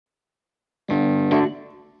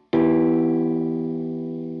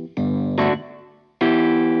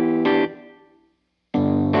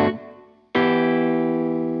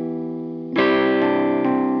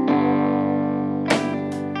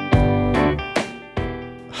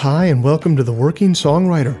Hi, and welcome to The Working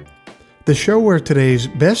Songwriter, the show where today's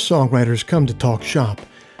best songwriters come to talk shop.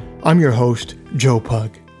 I'm your host, Joe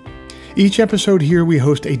Pug. Each episode here, we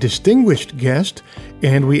host a distinguished guest,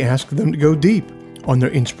 and we ask them to go deep on their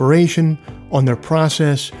inspiration, on their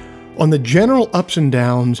process, on the general ups and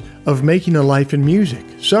downs of making a life in music.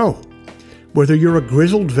 So, whether you're a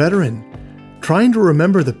grizzled veteran, trying to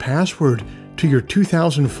remember the password to your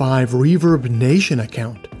 2005 Reverb Nation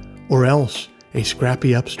account, or else a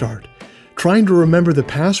scrappy upstart, trying to remember the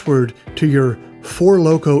password to your Four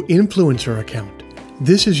Loko influencer account,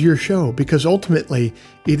 this is your show, because ultimately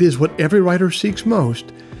it is what every writer seeks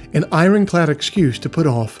most, an ironclad excuse to put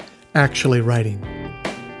off actually writing.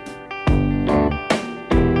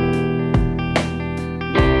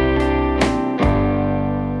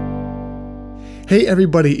 Hey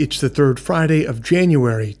everybody, it's the third Friday of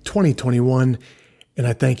January 2021, and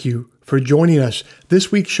I thank you for joining us.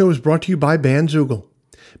 This week's show is brought to you by Bandzoogle.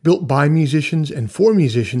 Built by musicians and for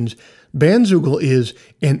musicians, Bandzoogle is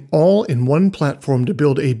an all-in-one platform to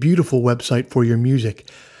build a beautiful website for your music.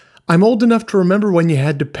 I'm old enough to remember when you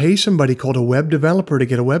had to pay somebody called a web developer to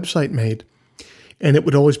get a website made, and it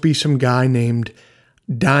would always be some guy named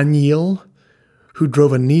Daniel who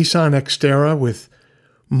drove a Nissan Xterra with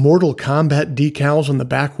Mortal Kombat decals on the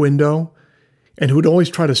back window, and who would always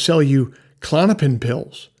try to sell you Klonopin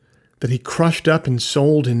pills that he crushed up and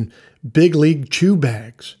sold in big league chew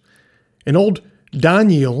bags. And old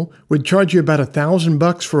Daniel would charge you about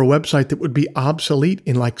 $1,000 for a website that would be obsolete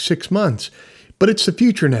in like 6 months. But it's the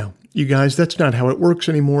future now. You guys, that's not how it works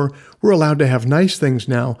anymore. We're allowed to have nice things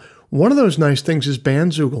now. One of those nice things is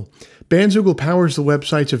Bandzoogle. Bandzoogle powers the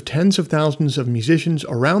websites of tens of thousands of musicians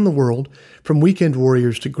around the world, from weekend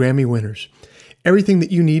warriors to Grammy winners. Everything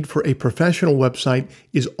that you need for a professional website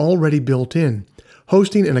is already built in.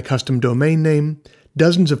 Hosting and a custom domain name,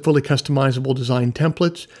 dozens of fully customizable design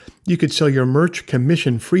templates. You could sell your merch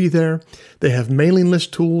commission-free there. They have mailing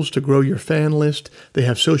list tools to grow your fan list. They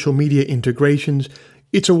have social media integrations.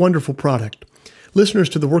 It's a wonderful product. Listeners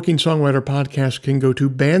to the Working Songwriter podcast can go to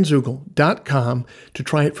bandzoogle.com to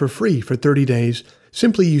try it for free for 30 days.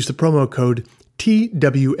 Simply use the promo code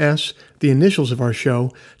TWS, the initials of our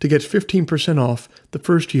show, to get 15% off the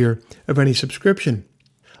first year of any subscription.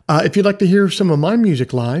 If you'd like to hear some of my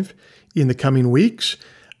music live in the coming weeks,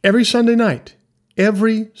 every Sunday night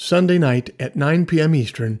at 9 p.m.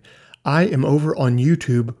 Eastern, I am over on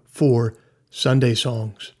YouTube for Sunday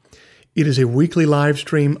Songs. It is a weekly live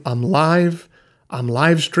stream. I'm live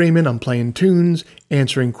streaming, I'm playing tunes,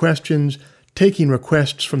 answering questions, taking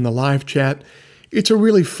requests from the live chat. It's a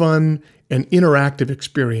really fun and interactive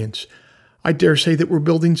experience. I dare say that we're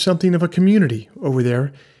building something of a community over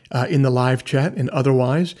there in the live chat and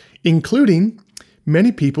otherwise, including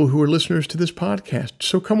many people who are listeners to this podcast.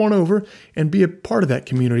 So come on over and be a part of that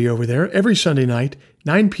community over there every Sunday night,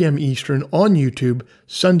 9 p.m. Eastern on YouTube,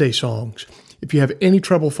 Sunday Songs. If you have any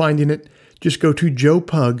trouble finding it, just go to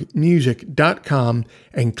joepugmusic.com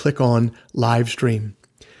and click on live stream.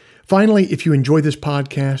 Finally, if you enjoy this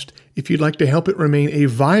podcast, if you'd like to help it remain a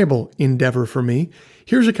viable endeavor for me,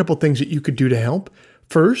 here's a couple things that you could do to help.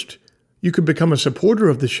 First, you could become a supporter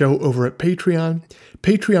of the show over at Patreon.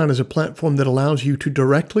 Patreon is a platform that allows you to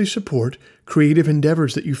directly support creative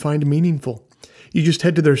endeavors that you find meaningful. You just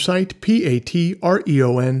head to their site,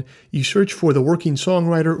 Patreon, you search for The Working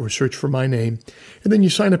Songwriter or search for my name, and then you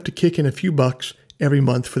sign up to kick in a few bucks every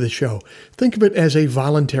month for the show. Think of it as a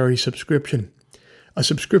voluntary subscription. A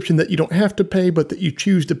subscription that you don't have to pay, but that you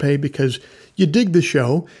choose to pay because you dig the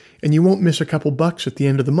show and you won't miss a couple bucks at the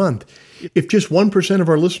end of the month. If just 1% of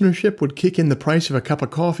our listenership would kick in the price of a cup of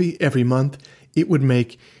coffee every month, it would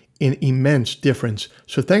make an immense difference.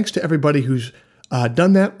 So thanks to everybody who's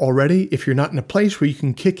done that already. If you're not in a place where you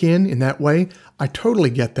can kick in that way, I totally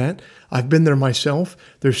get that. I've been there myself.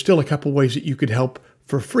 There's still a couple ways that you could help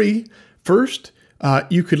for free. First,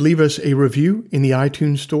 you could leave us a review in the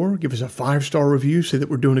iTunes store. Give us a 5-star review, say that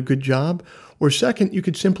we're doing a good job. Or second, you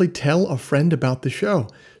could simply tell a friend about the show.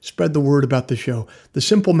 Spread the word about the show. The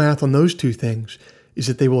simple math on those two things is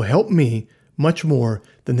that they will help me much more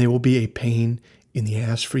than they will be a pain in the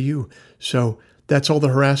ass for you. So that's all the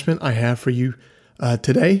harassment I have for you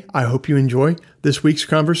today. I hope you enjoy this week's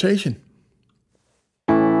conversation.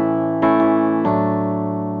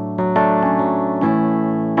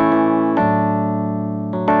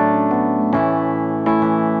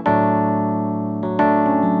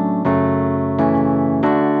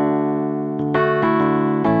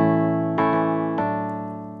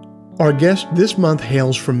 Our guest this month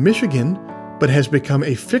hails from Michigan, but has become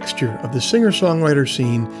a fixture of the singer-songwriter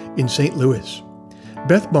scene in St. Louis.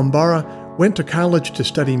 Beth Bombara went to college to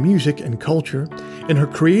study music and culture, and her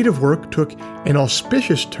creative work took an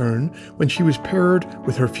auspicious turn when she was paired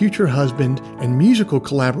with her future husband and musical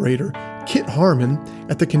collaborator, Kit Harmon,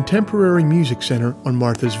 at the Contemporary Music Center on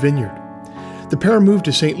Martha's Vineyard. The pair moved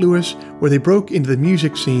to St. Louis, where they broke into the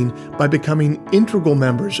music scene by becoming integral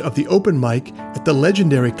members of the open mic at the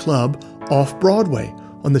legendary club Off Broadway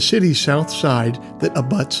on the city's south side that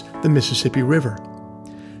abuts the Mississippi River.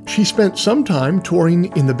 She spent some time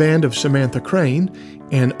touring in the band of Samantha Crane,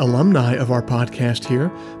 an alumni of our podcast here,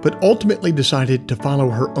 but ultimately decided to follow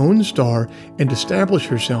her own star and establish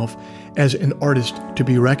herself as an artist to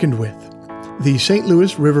be reckoned with. The St.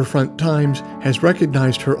 Louis Riverfront Times has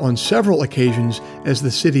recognized her on several occasions as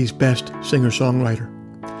the city's best singer-songwriter.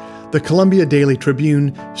 The Columbia Daily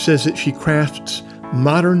Tribune says that she crafts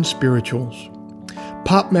modern spirituals.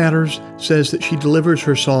 Pop Matters says that she delivers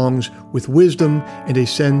her songs with wisdom and a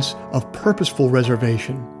sense of purposeful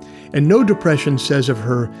reservation. And No Depression says of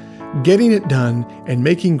her, getting it done and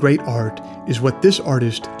making great art is what this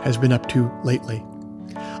artist has been up to lately.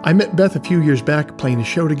 I met Beth a few years back playing a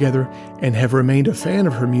show together and have remained a fan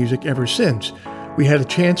of her music ever since. We had a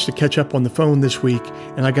chance to catch up on the phone this week,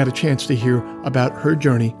 and I got a chance to hear about her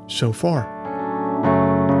journey so far.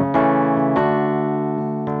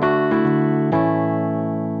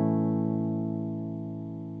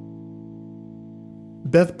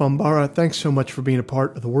 Beth Bombara, thanks so much for being a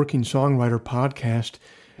part of the Working Songwriter podcast.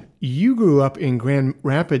 You grew up in Grand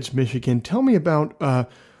Rapids, Michigan. Tell me about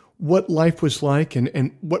what life was like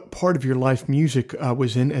and what part of your life music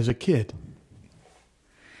was in as a kid.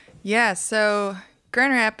 Yeah, so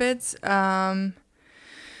Grand Rapids, man,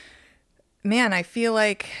 I feel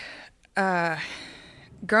like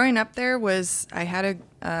growing up there I had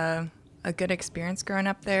a good experience growing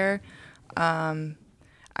up there.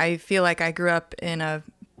 I feel like I grew up in a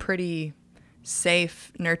pretty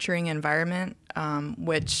safe, nurturing environment,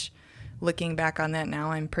 which looking back on that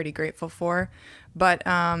now, I'm pretty grateful for. But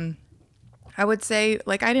I would say,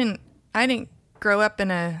 like, I didn't grow up in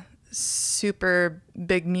a super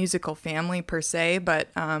big musical family per se, but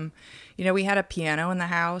we had a piano in the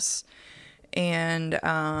house, and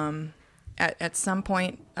at some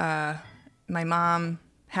point, my mom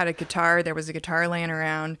had a guitar. There was a guitar laying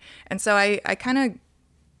around, and so I kind of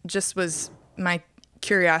just my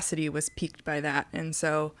curiosity was piqued by that, and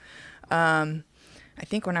so I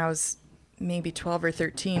think when I was maybe 12 or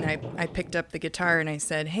 13, I picked up the guitar and I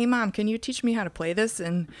said, "Hey Mom, can you teach me how to play this?"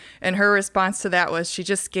 And her response to that was she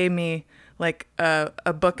just gave me like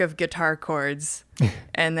a book of guitar chords.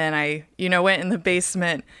 And then I, went in the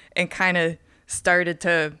basement and kind of started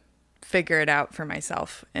to figure it out for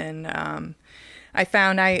myself. And I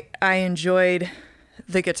found I enjoyed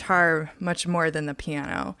the guitar much more than the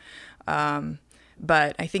piano.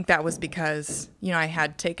 But I think that was because, I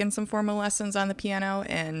had taken some formal lessons on the piano,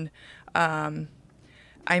 and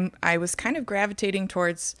I was kind of gravitating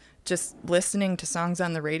towards just listening to songs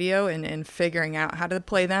on the radio and figuring out how to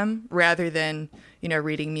play them rather than,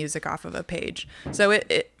 reading music off of a page. So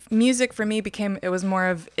music for me it was more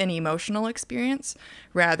of an emotional experience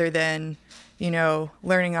rather than,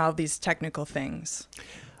 learning all these technical things.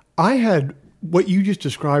 I had what you just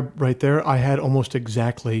described right there. I had almost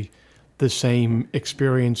exactly the same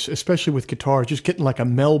experience, especially with guitar, just getting like a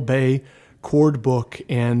Mel Bay chord book.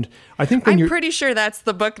 And I think I'm pretty sure that's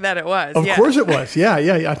the book that it was. Of course it was. Yeah.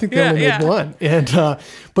 I think they only made one. And,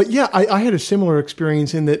 but yeah, I had a similar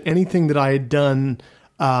experience in that anything that I had done,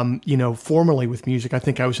 formally with music, I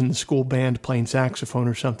think I was in the school band playing saxophone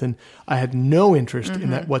or something. I had no interest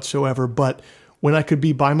in that whatsoever. But when I could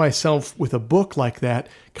be by myself with a book like that,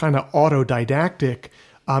 kind of autodidactic,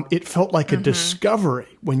 it felt like a discovery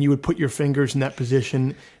when you would put your fingers in that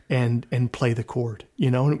position and play the chord,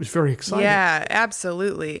 and it was very exciting. Yeah,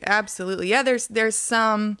 absolutely. Yeah, there's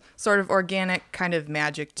some sort of organic kind of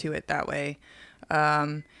magic to it that way.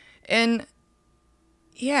 And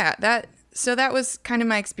yeah, that was kind of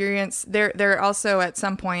my experience. There also at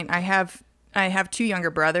some point I have 2 younger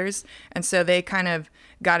brothers, and so they kind of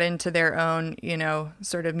got into their own,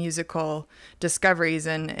 sort of musical discoveries,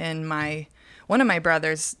 and one of my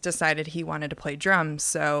brothers decided he wanted to play drums.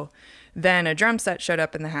 So then a drum set showed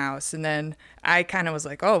up in the house, and then I kind of was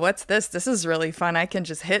like, oh, what's this? This is really fun. I can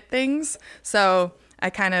just hit things. So I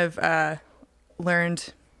kind of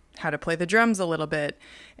learned how to play the drums a little bit.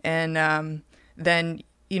 And then,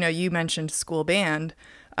 you mentioned school band.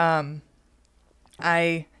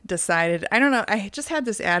 I decided, I don't know, I just had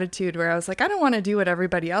this attitude where I was like, I don't want to do what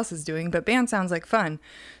everybody else is doing, but band sounds like fun.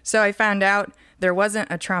 So I found out there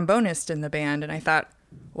wasn't a trombonist in the band, and I thought,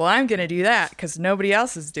 well, I'm going to do that because nobody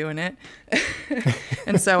else is doing it.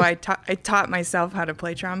 And so I taught myself how to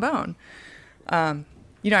play trombone. I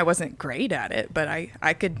wasn't great at it, but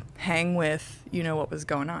I could hang with, what was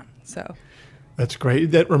going on. So that's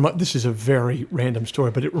great. This is a very random story,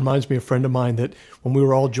 but it reminds me of a friend of mine that when we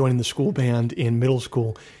were all joining the school band in middle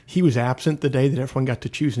school, he was absent the day that everyone got to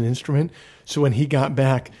choose an instrument. So when he got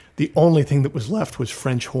back, the only thing that was left was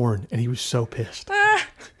French horn, and he was so pissed.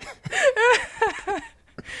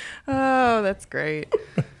 Oh, that's great.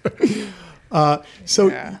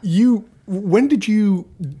 When did you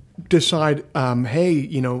decide,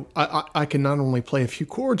 hey, I can not only play a few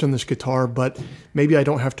chords on this guitar, but maybe I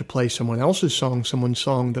don't have to play someone else's song, someone's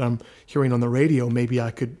song that I'm hearing on the radio. Maybe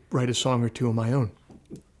I could write a song or two of my own.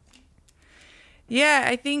 Yeah,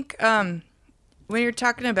 I think when you're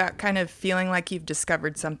talking about kind of feeling like you've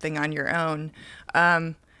discovered something on your own,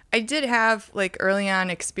 I did have like early on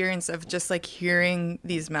experience of just like hearing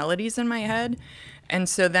these melodies in my head. And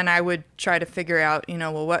so then I would try to figure out,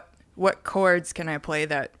 what chords can I play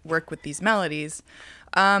that work with these melodies?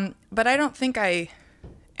 But I don't think I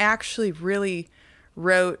actually really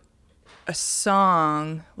wrote a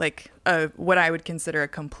song, like what I would consider a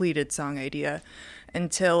completed song idea,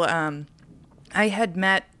 until I had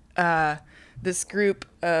met this group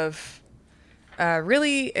of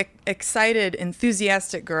really excited,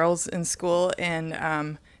 enthusiastic girls in school,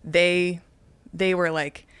 and they were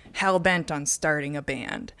like hell-bent on starting a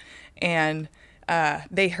band. And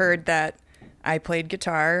they heard that I played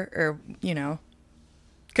guitar, or,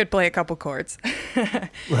 could play a couple chords.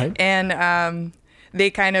 Right. And they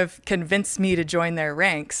kind of convinced me to join their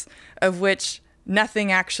ranks, of which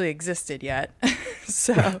nothing actually existed yet.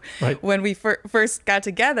 So right. When we first got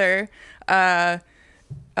together, they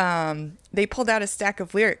pulled out a stack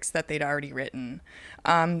of lyrics that they'd already written.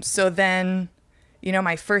 So then,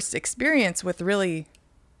 my first experience with really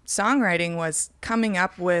songwriting was coming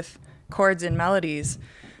up with chords and melodies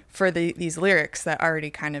for these lyrics that already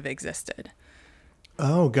kind of existed.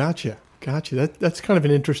 Oh, gotcha. That's kind of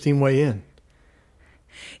an interesting way in.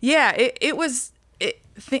 Yeah, it was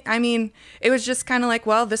just kind of like,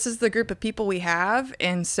 well, this is the group of people we have.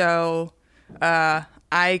 And so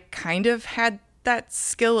I kind of had that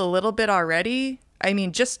skill a little bit already. I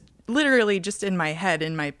mean, just literally just in my head,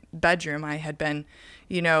 in my bedroom, I had been,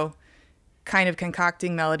 kind of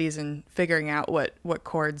concocting melodies and figuring out what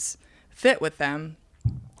chords fit with them.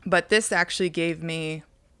 But this actually gave me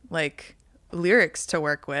like lyrics to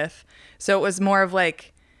work with. So it was more of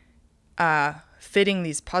like fitting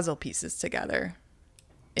these puzzle pieces together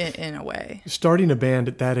in a way. Starting a band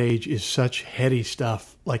at that age is such heady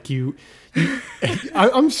stuff. Like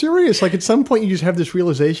I'm serious. Like at some point you just have this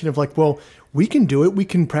realization of like, well, we can do it. We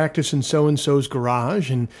can practice in so-and-so's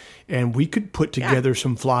garage and we could put together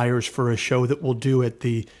some flyers for a show that we'll do at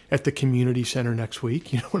the community center next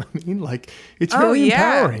week. You know what I mean? Like it's very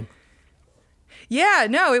empowering. Yeah,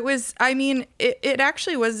 no, it was, it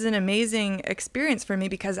actually was an amazing experience for me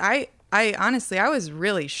because I honestly, I was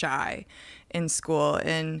really shy in school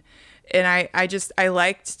and I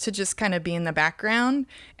liked to just kind of be in the background.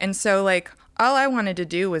 And so like all I wanted to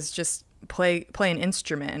do was just play an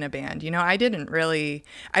instrument in a band.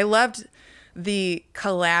 I loved the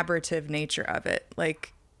collaborative nature of it.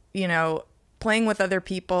 Like, playing with other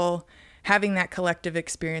people, having that collective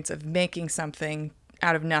experience of making something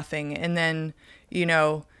out of nothing. And then,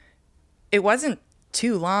 it wasn't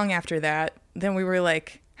too long after that. Then we were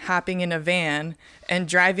like hopping in a van and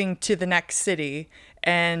driving to the next city.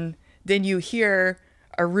 And then you hear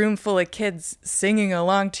a room full of kids singing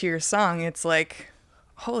along to your song. It's like,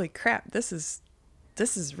 holy crap, this is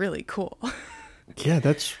really cool. Yeah,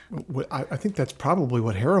 I think that's probably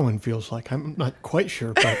what heroin feels like. I'm not quite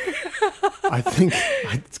sure, but I think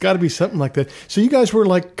it's got to be something like that. So you guys were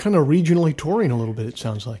like kind of regionally touring a little bit, it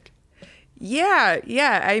sounds like.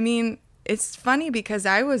 Yeah. I mean, it's funny because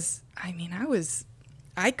I wasn't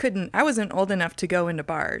old enough to go into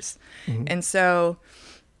bars. Mm-hmm. And so,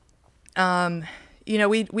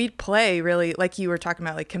 we'd play really, like you were talking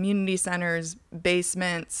about, like community centers,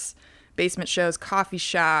 basement shows, coffee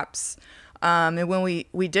shops. And when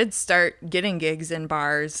we did start getting gigs in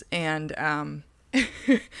bars and,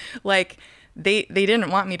 like they didn't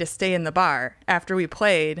want me to stay in the bar after we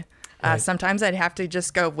played. Right. Sometimes I'd have to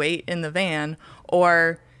just go wait in the van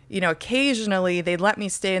or, occasionally they'd let me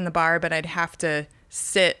stay in the bar, but I'd have to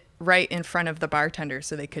sit right in front of the bartender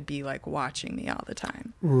so they could be like watching me all the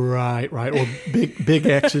time. Right. Or big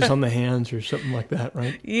X's on the hands or something like that,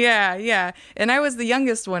 right? Yeah. And I was the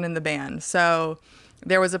youngest one in the band. So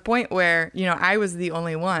there was a point where, I was the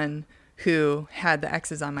only one who had the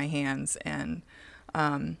X's on my hands. And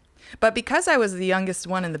But because I was the youngest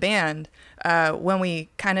one in the band, when we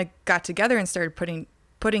kind of got together and started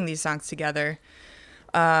putting these songs together,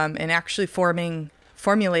 and actually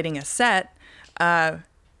formulating a set,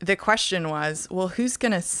 the question was, well, who's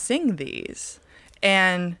going to sing these?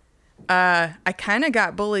 And I kind of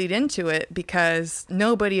got bullied into it because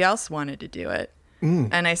nobody else wanted to do it.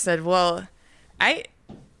 And I said, well,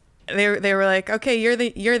 they were like, okay, you're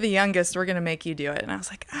the youngest, we're going to make you do it. And I was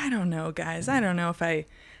like, I don't know, guys. I don't know if I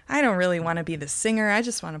don't really want to be the singer. I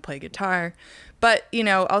just want to play guitar. But,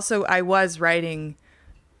 also I was writing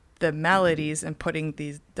the melodies and putting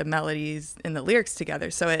the melodies and the lyrics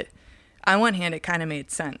together. So on one hand, it kind of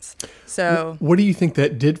made sense. So what do you think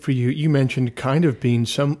that did for you? You mentioned kind of being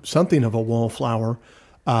something of a wallflower.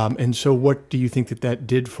 And so what do you think that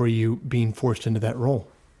did for you being forced into that role?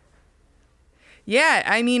 Yeah,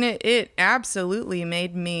 I mean, it absolutely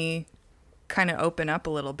made me kind of open up a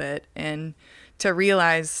little bit and to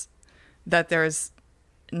realize that there's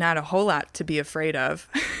not a whole lot to be afraid of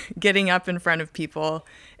getting up in front of people.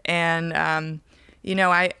 And,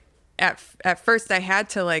 at first I had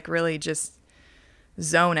to like really just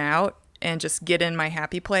zone out and just get in my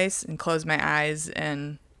happy place and close my eyes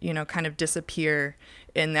and, kind of disappear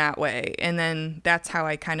in that way. And then that's how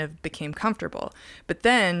I kind of became comfortable. But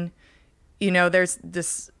then, there's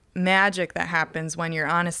this magic that happens when you're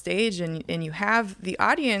on a stage and you have the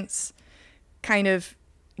audience kind of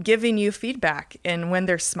giving you feedback. And when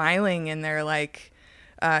they're smiling and they're like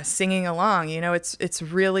singing along, it's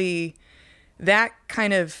really that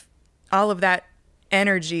kind of, all of that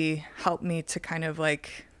energy helped me to kind of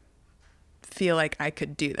like feel like I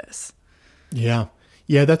could do this. Yeah.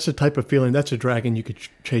 Yeah, that's the type of feeling. That's a dragon you could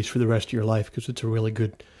chase for the rest of your life because it's a really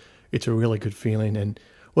good feeling. And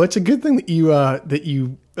well, it's a good thing that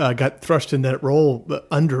you got thrust in that role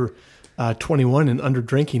under 21 and under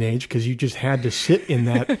drinking age because you just had to sit in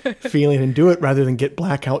that feeling and do it rather than get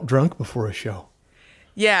blackout drunk before a show.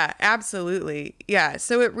 Yeah, absolutely. Yeah.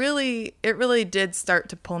 So it really did start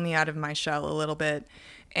to pull me out of my shell a little bit.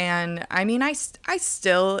 And I mean, I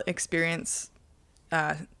still experience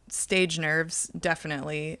stage nerves,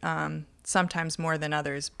 definitely, sometimes more than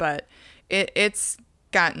others, but it's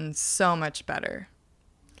gotten so much better.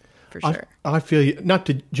 For sure. I feel you. Not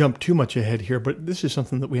to jump too much ahead here, but this is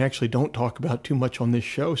something that we actually don't talk about too much on this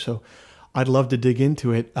show, so I'd love to dig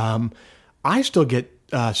into it. I still get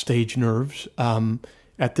stage nerves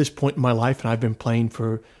at this point in my life, and I've been playing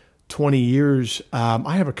for 20 years.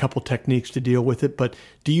 I have a couple techniques to deal with it, but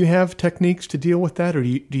do you have techniques to deal with that, or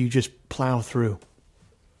do you just plow through?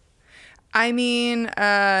 I mean,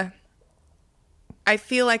 I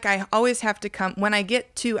feel like I always have to come when I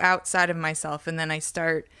get too outside of myself and then I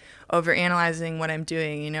start overanalyzing what I'm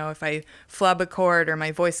doing. If I flub a chord or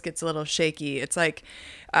my voice gets a little shaky, it's like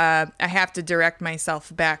I have to direct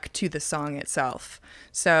myself back to the song itself.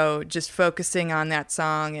 So just focusing on that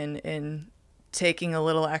song and taking a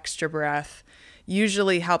little extra breath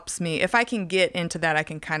usually helps me. If I can get into that, I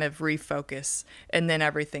can kind of refocus and then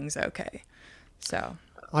everything's okay. So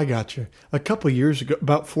I got you. A couple of years ago,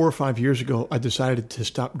 about 4 or 5 years ago, I decided to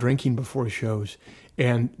stop drinking before shows.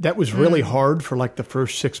 And that was really hard for like the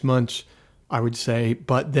first 6 months, I would say.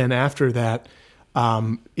 But then after that,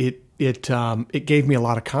 it gave me a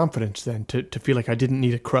lot of confidence then to feel like I didn't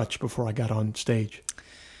need a crutch before I got on stage.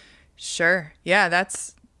 Sure. Yeah,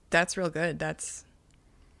 that's real good.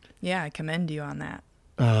 I commend you on that.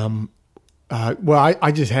 Well,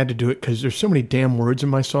 I just had to do it because there's so many damn words in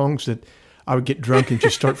my songs that I would get drunk and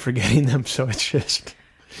just start forgetting them. So it's just,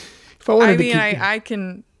 if I wanted to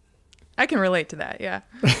keep... I can relate to that. Yeah.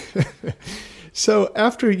 So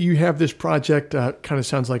after you have this project, kind of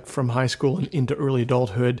sounds like from high school and into early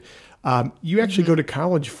adulthood, you actually go to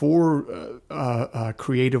college for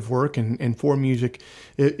creative work and for music.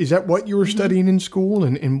 Is that what you were studying in school?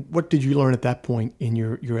 And what did you learn at that point in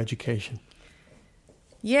your education?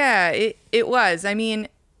 Yeah, it was. I mean,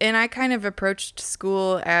 and I kind of approached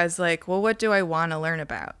school as like, well, what do I want to learn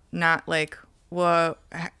about? Not like, well,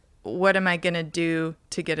 what am I going to do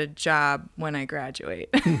to get a job when I graduate?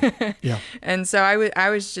 Yeah. And so I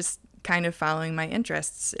was just kind of following my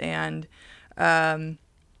interests, and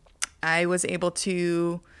I was able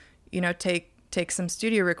to, take some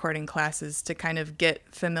studio recording classes to kind of get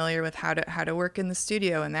familiar with how to work in the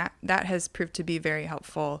studio, and that has proved to be very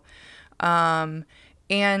helpful.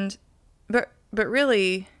 But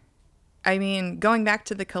really, I mean, going back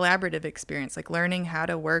to the collaborative experience, like learning how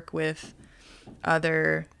to work with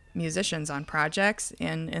other musicians on projects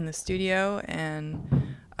and in the studio and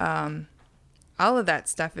all of that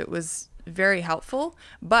stuff, it was very helpful.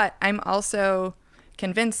 But I'm also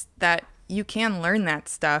convinced that you can learn that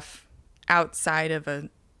stuff outside of a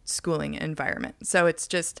schooling environment. So it's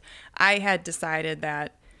just, I had decided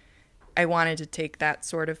that I wanted to take that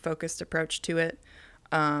sort of focused approach to it.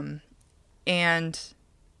 And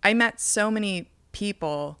I met so many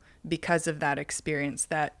people because of that experience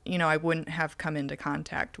that, you know, I wouldn't have come into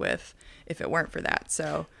contact with if it weren't for that.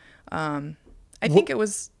 So I think it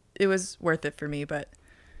was worth it for me. But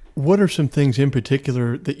what are some things in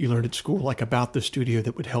particular that you learned at school, like about the studio,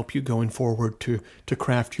 that would help you going forward to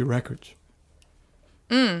craft your records?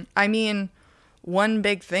 I mean, one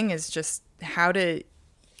big thing is just how to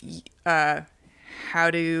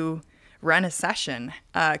run a session,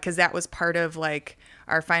 because that was part of like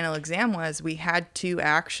our final exam. Was we had to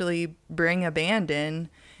actually bring a band in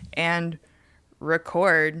and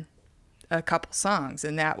record a couple songs,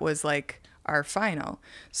 and that was like our final.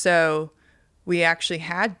 So we actually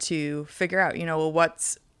had to figure out, you know, well,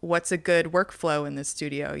 what's a good workflow in the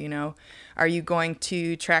studio? You know, are you going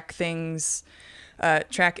to track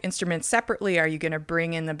instruments separately? Are you going to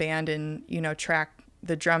bring in the band and, you know, track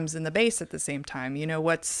the drums and the bass at the same time? You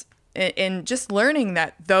know, and just learning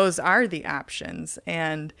that those are the options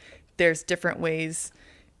and there's different ways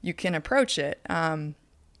you can approach it.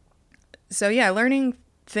 So yeah, learning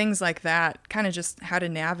things like that, kind of just how to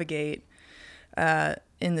navigate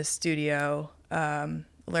in the studio,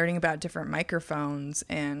 learning about different microphones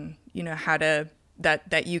and, you know, how to,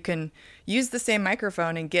 that you can use the same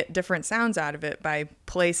microphone and get different sounds out of it by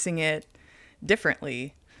placing it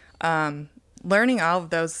differently. Learning all of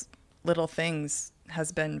those little things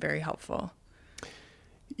has been very helpful.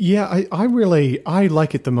 Yeah, I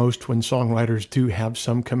like it the most when songwriters do have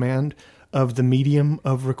some command of the medium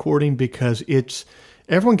of recording, because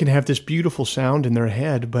everyone can have this beautiful sound in their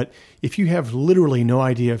head, but if you have literally no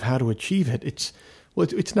idea of how to achieve it, it's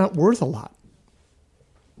not worth a lot.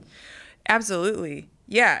 Absolutely.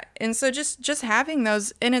 Yeah. And so just having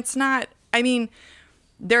those, and it's not, I mean,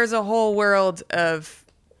 there's a whole world of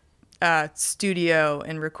studio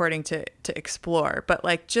and recording to explore, but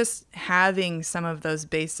like just having some of those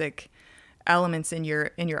basic elements in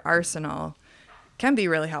your arsenal can be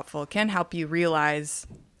really helpful, can help you realize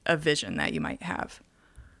a vision that you might have.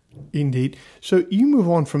 Indeed. So you move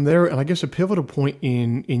on from there, and I guess a pivotal point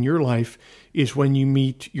in your life is when you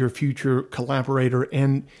meet your future collaborator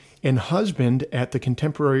and husband at the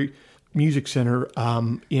Contemporary Music Center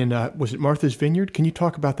in, was it Martha's Vineyard? Can you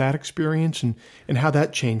talk about that experience and how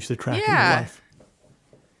that changed the track in your life?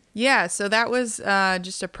 Yeah, so that was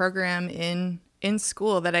just a program in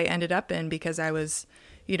school that I ended up in because I was,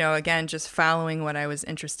 you know, again, just following what I was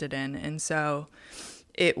interested in. And so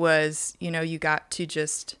it was, you know, you got to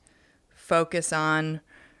just focus on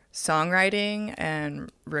songwriting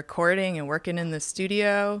and recording and working in the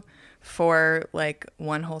studio for like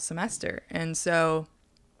one whole semester. And so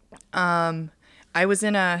I was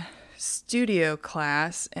in a studio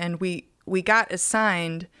class, and we got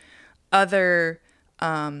assigned other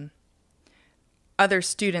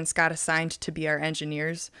students got assigned to be our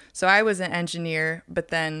engineers. So I was an engineer, but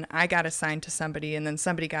then I got assigned to somebody, and then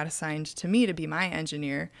somebody got assigned to me to be my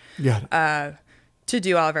engineer. To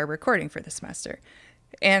do all of our recording for the semester.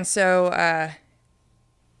 And so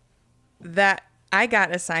that I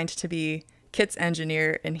got assigned to be Kit's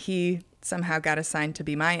engineer, and he somehow got assigned to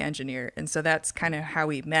be my engineer. And so that's kind of how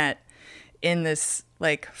we met in this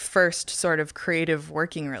like first sort of creative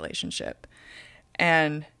working relationship.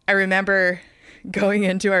 And I remember going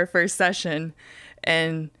into our first session,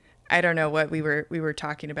 and I don't know what we were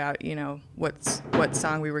talking about, you know, what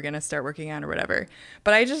song we were going to start working on or whatever.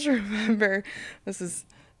 But I just remember, this is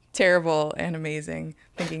terrible and amazing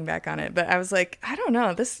thinking back on it, but I was like, I don't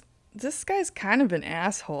know, this guy's kind of an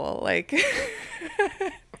asshole. Like,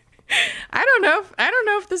 I don't know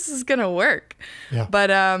if this is going to work. Yeah. But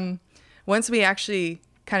once we actually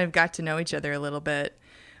kind of got to know each other a little bit,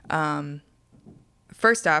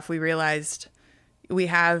 first off, we realized we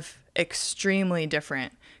have extremely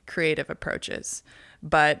different creative approaches,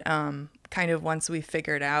 but kind of once we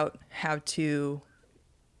figured out how to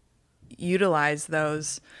utilize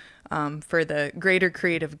those for the greater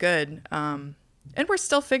creative good, and we're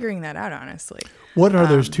still figuring that out, honestly. What are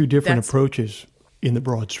those two different approaches in the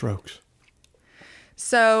broad strokes?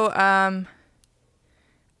 So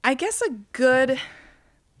I guess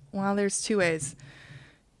there's two ways,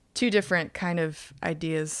 two different kind of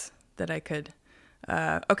ideas that I could.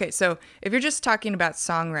 Okay, so if you're just talking about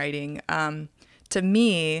songwriting, to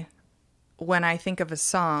me, when I think of a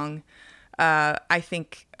song, I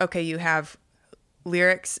think, okay, you have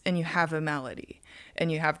lyrics and you have a melody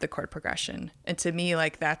and you have the chord progression. And to me,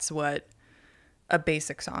 like, that's what a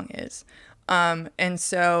basic song is. And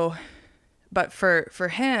so, but for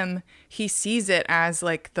him, he sees it as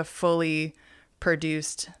like the fully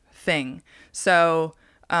produced thing. So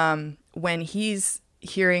when he's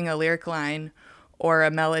hearing a lyric line or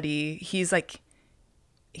a melody, he's like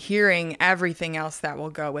hearing everything else that will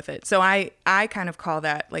go with it. So I kind of call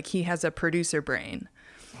that like he has a producer brain.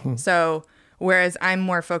 So whereas I'm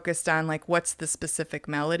more focused on like what's the specific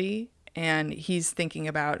melody, and he's thinking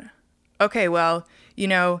about, okay, well, you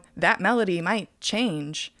know, that melody might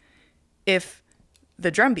change if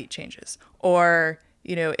the drum beat changes, or,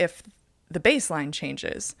 you know, if the bass line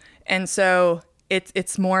changes. And so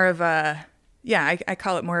it's more of a, yeah, I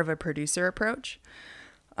call it more of a producer approach,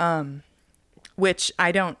 which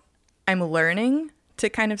I'm learning to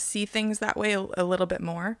kind of see things that way a little bit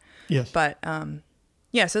more. Yes. But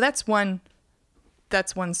yeah, so that's one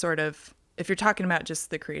sort of, if you're talking about just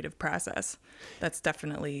the creative process, that's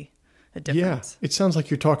definitely a difference. Yeah, it sounds like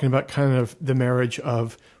you're talking about kind of the marriage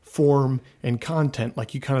of form and content.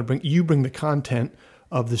 Like you bring the content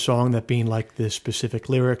of the song, that being like the specific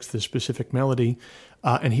lyrics, the specific melody,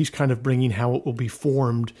 and he's kind of bringing how it will be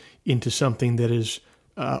formed into something that is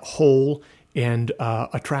whole and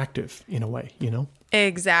attractive in a way, you know?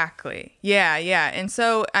 Exactly. Yeah, yeah. And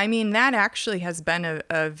so, I mean, that actually has been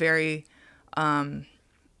a very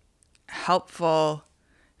helpful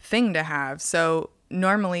thing to have. So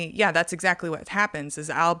normally, yeah, that's exactly what happens is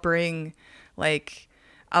I'll bring a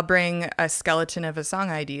skeleton of a song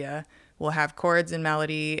idea. We'll have chords and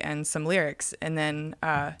melody and some lyrics. And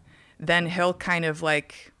then he'll kind of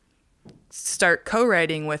like start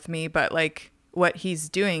co-writing with me. But like what he's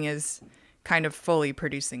doing is kind of fully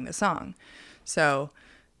producing the song. So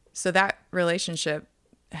that relationship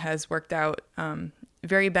has worked out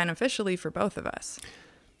very beneficially for both of us.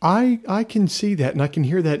 I can see that, and I can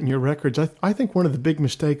hear that in your records. I think one of the big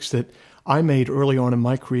mistakes that I made early on in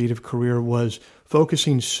my creative career was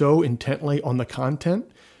focusing so intently on the content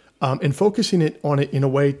and focusing on it in a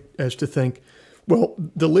way as to think, well,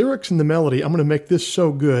 the lyrics and the melody, I'm going to make this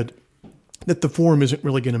so good that the form isn't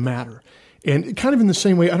really going to matter. And kind of in the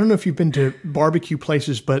same way, I don't know if you've been to barbecue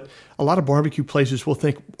places, but a lot of barbecue places will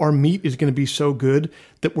think our meat is going to be so good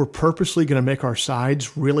that we're purposely going to make our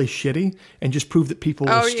sides really shitty and just prove that people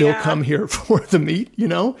will still come here for the meat, you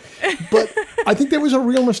know? But I think that was a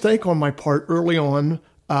real mistake on my part early on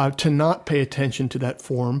to not pay attention to that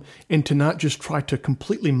form and to not just try to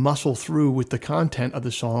completely muscle through with the content of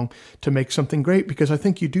the song to make something great, because I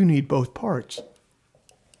think you do need both parts.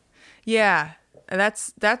 Yeah.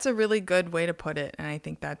 That's a really good way to put it, and I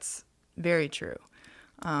think that's very true.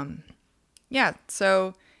 Yeah,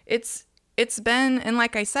 so it's been, and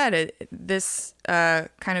like I said, this kind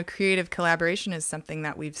of creative collaboration is something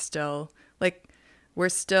that we're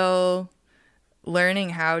still learning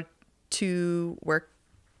how to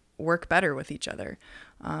work better with each other,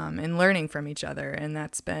 and learning from each other, and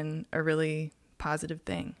that's been a really positive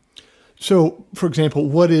thing. So, for example,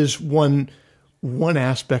 what is one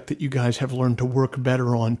aspect that you guys have learned to work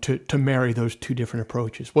better on to marry those two different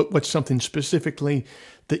approaches? What's something specifically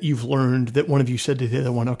that you've learned that one of you said to the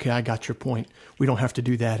other one, okay, I got your point. We don't have to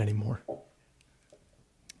do that anymore.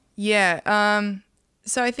 Yeah.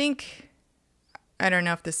 So I think, I don't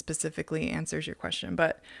know if this specifically answers your question,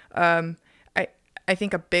 but I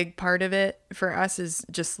think a big part of it for us is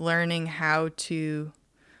just learning how to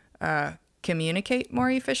communicate more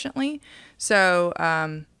efficiently. So,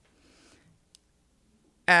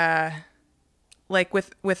 like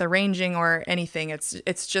with arranging or anything,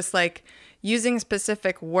 it's just like using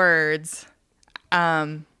specific words.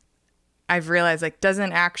 I've realized like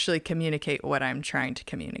doesn't actually communicate what I'm trying to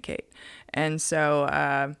communicate, and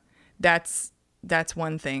so that's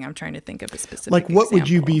one thing. I'm trying to think of a specific. Like, what example. would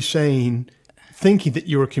you be saying, thinking that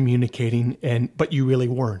you were communicating, but you really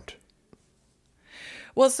weren't?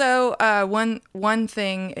 Well, so one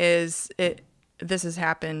thing is this has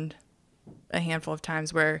happened a handful of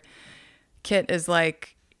times where Kit is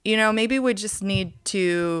like, you know, maybe we just need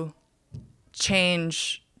to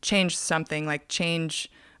change something, like change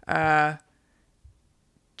the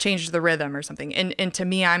rhythm or something. And to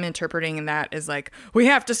me, I'm interpreting that as like, we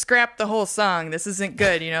have to scrap the whole song. This isn't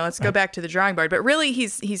good. You know, let's go back to the drawing board. But really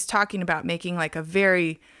he's talking about making like a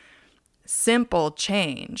very simple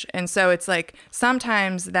change. And so it's like,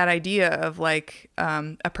 sometimes that idea of like,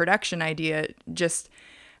 a production idea, just,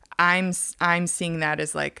 I'm seeing that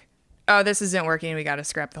as like, oh, this isn't working. We got to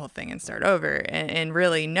scrap the whole thing and start over. And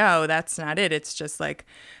really, no, that's not it. It's just like,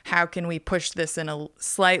 how can we push this in a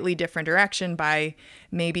slightly different direction by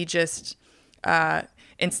maybe just,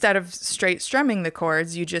 instead of straight strumming the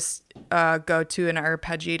chords, you just go to an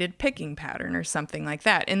arpeggiated picking pattern or something like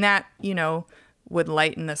that. And that, you know, would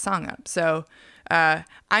lighten the song up. So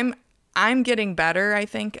I'm getting better, I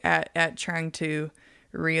think, at trying to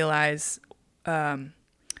realize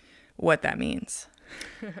what that means.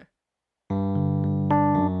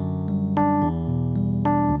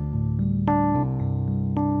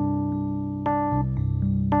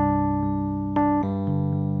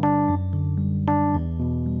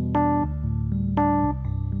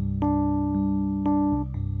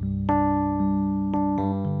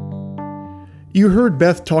 You heard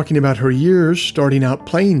Beth talking about her years starting out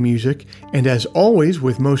playing music, and as always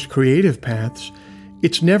with most creative paths,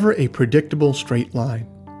 it's never a predictable straight line.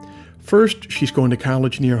 First, she's going to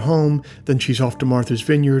college near home, then she's off to Martha's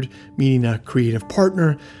Vineyard, meeting a creative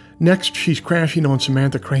partner. Next, she's crashing on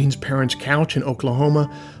Samantha Crane's parents' couch in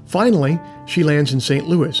Oklahoma. Finally, she lands in St.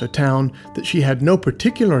 Louis, a town that she had no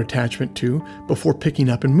particular attachment to before picking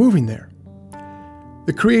up and moving there.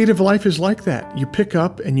 The creative life is like that. You pick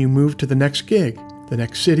up and you move to the next gig, the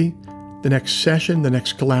next city, the next session, the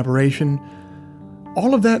next collaboration.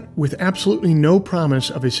 All of that with absolutely no promise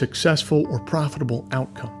of a successful or profitable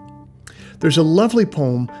outcome. There's a lovely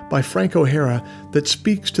poem by Frank O'Hara that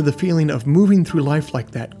speaks to the feeling of moving through life like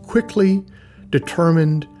that, quickly,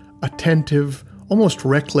 determined, attentive, almost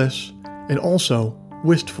reckless, and also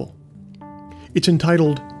wistful. It's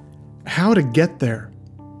entitled, How to Get There.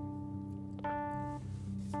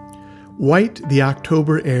 White the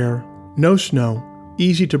October air, no snow,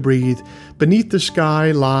 easy to breathe, beneath the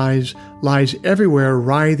sky lies everywhere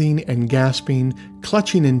writhing and gasping,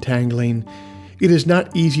 clutching and tangling. It is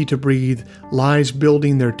not easy to breathe, lies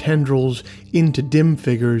building their tendrils into dim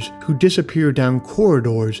figures who disappear down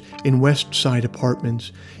corridors in West Side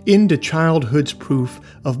apartments, into childhood's proof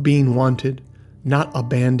of being wanted, not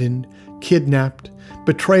abandoned, kidnapped,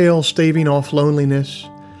 betrayal staving off loneliness.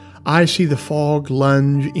 I see the fog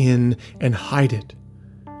lunge in and hide it.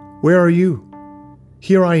 Where are you?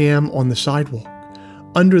 Here I am on the sidewalk,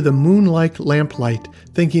 under the moon-like lamplight,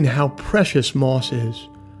 thinking how precious moss is.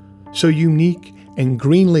 So unique and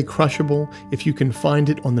greenly crushable if you can find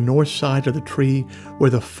it on the north side of the tree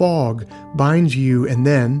where the fog binds you and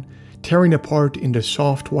then, tearing apart into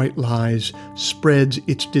soft white lies, spreads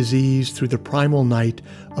its disease through the primal night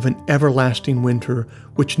of an everlasting winter,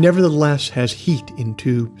 which nevertheless has heat in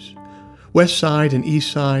tubes. West Side and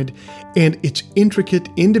East Side, and its intricate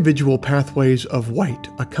individual pathways of white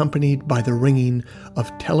accompanied by the ringing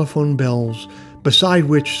of telephone bells, beside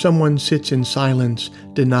which someone sits in silence,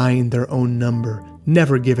 denying their own number,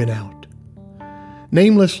 never given out.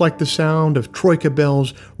 Nameless like the sound of troika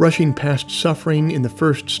bells rushing past suffering in the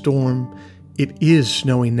first storm, it is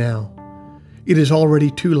snowing now. It is already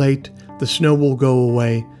too late, the snow will go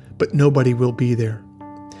away, but nobody will be there.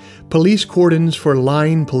 Police cordons for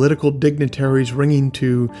lying political dignitaries ringing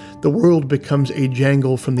too, the world becomes a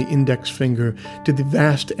jangle from the index finger to the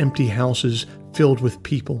vast empty houses filled with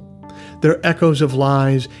people. Their echoes of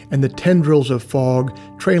lies and the tendrils of fog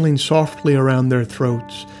trailing softly around their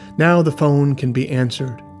throats. Now the phone can be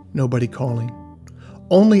answered, nobody calling.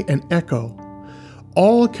 Only an echo.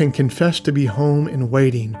 All can confess to be home and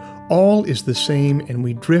waiting. All is the same, and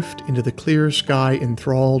we drift into the clear sky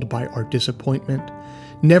enthralled by our disappointment.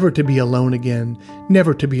 Never to be alone again,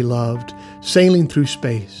 never to be loved, sailing through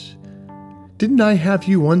space. Didn't I have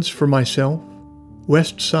you once for myself?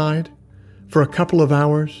 West Side? For a couple of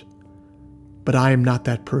hours? But I am not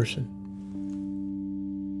that person.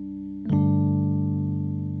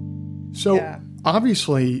 So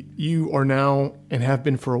obviously you are now, and have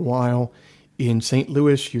been for a while, in St.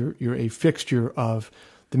 Louis. You're a fixture of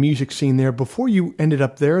the music scene there. Before you ended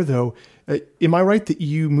up there, though, am I right that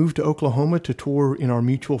you moved to Oklahoma to tour in our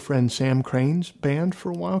mutual friend Sam Crane's band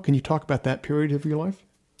for a while? Can you talk about that period of your life?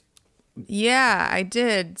 Yeah, I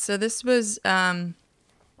did. So this was a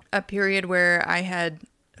period where I had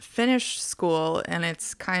finished school, and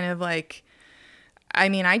it's kind of like, I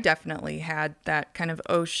mean, I definitely had that kind of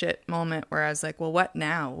oh shit moment where I was like, well, what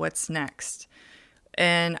now? What's next?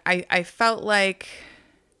 And I felt like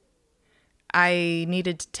I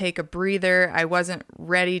needed to take a breather. I wasn't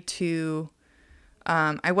ready to,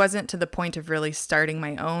 I wasn't to the point of really starting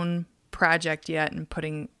my own project yet and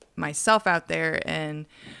putting myself out there. And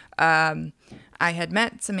I had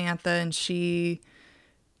met Samantha, and she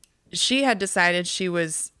had decided she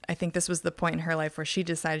was, I think this was the point in her life where she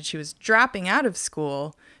decided she was dropping out of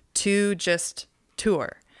school to just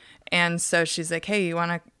tour. And so she's like, hey, you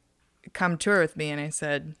want to come tour with me? And I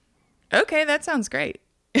said, okay, that sounds great.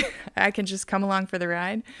 I can just come along for the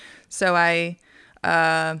ride. So I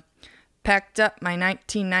packed up my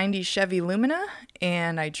 1990 Chevy Lumina,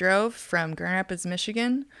 and I drove from Grand Rapids,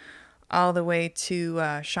 Michigan, all the way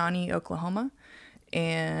to Shawnee, Oklahoma,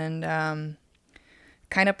 and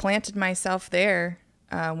kind of planted myself there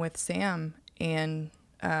with Sam. And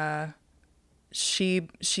she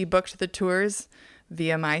booked the tours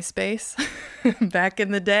via MySpace back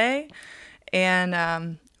in the day.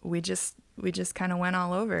 And we just kind of went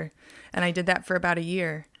all over. And I did that for about a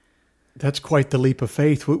year. That's quite the leap of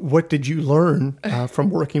faith. What did you learn from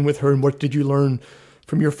working with her, and what did you learn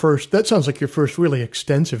from your first, that sounds like your first really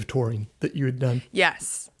extensive touring that you had done?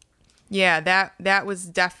 Yes. Yeah, that was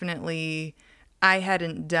definitely, I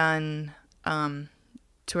hadn't done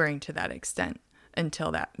touring to that extent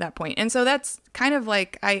until that point. And so that's kind of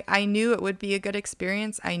like, I knew it would be a good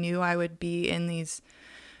experience. I knew I would be in these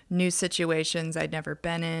new situations I'd never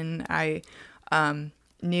been in. I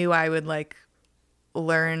knew I would like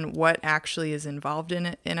learn what actually is involved in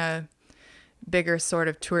it, in a bigger sort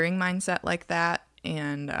of touring mindset like that.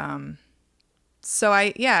 And so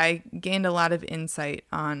I gained a lot of insight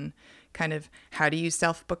on kind of how do you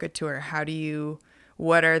self-book a tour?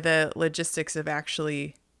 What are the logistics of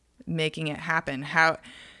actually making it happen? How,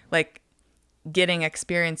 like, getting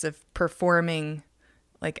experience of performing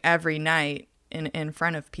like every night in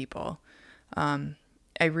front of people.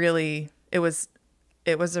 It was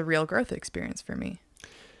a real growth experience for me.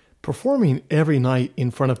 Performing every night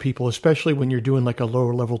in front of people, especially when you're doing like a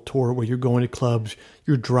lower level tour where you're going to clubs,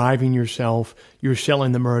 you're driving yourself, you're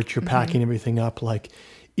selling the merch, you're packing everything up. Like,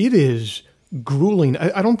 it is grueling.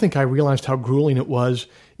 I don't think I realized how grueling it was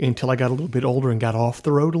until I got a little bit older and got off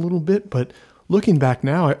the road a little bit. But looking back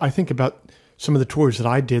now, I think about some of the tours that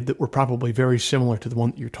I did that were probably very similar to the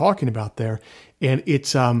one that you're talking about there. And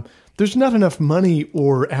it's, there's not enough money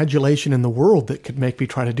or adulation in the world that could make me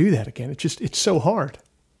try to do that again. It's so hard.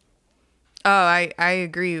 Oh, I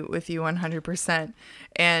agree with you 100%.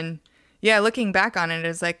 And yeah, looking back on it,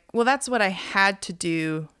 it's like, well, that's what I had to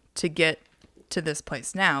do to get to this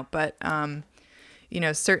place now. But,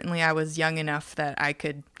 certainly I was young enough that I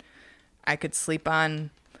could sleep on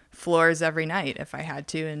floors every night if I had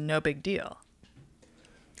to, and no big deal.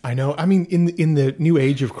 I know. I mean, in the new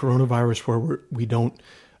age of coronavirus where we don't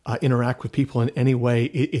interact with people in any way,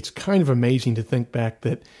 it's kind of amazing to think back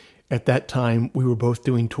that at that time we were both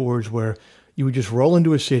doing tours where you would just roll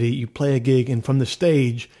into a city, you play a gig, and from the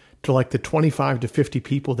stage to like the 25 to 50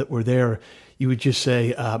 people that were there, you would just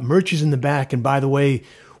say, merch is in the back, and by the way,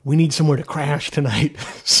 we need somewhere to crash tonight.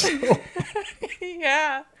 So.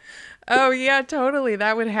 Yeah. Oh yeah, totally.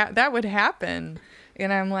 That would happen.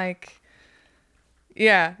 And I'm like,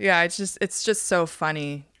 yeah. It's just so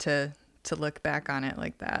funny to look back on it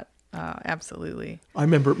like that. Absolutely. I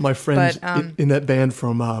remember my friends in that band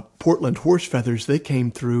from Portland, Horse Feathers, they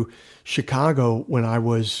came through Chicago when I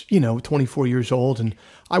was, 24 years old, and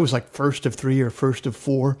I was like first of 3 or first of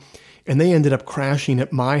 4. And they ended up crashing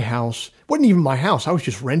at my house. It wasn't even my house. I was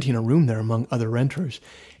just renting a room there among other renters.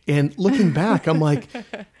 And looking back, I'm like,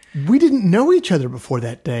 we didn't know each other before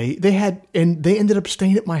that day. They ended up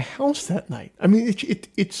staying at my house that night. I mean,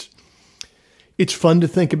 it's fun to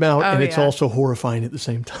think about, and it's also horrifying at the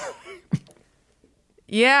same time.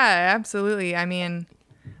 Yeah, absolutely. I mean,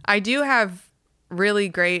 I do have really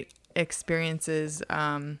great experiences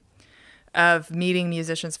of meeting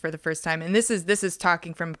musicians for the first time. And this is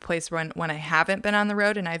talking from a place when I haven't been on the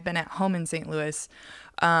road and I've been at home in St. Louis.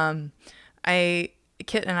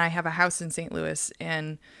 Kit and I have a house in St. Louis,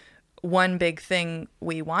 and one big thing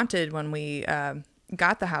we wanted when we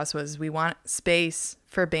got the house was we want space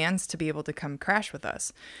for bands to be able to come crash with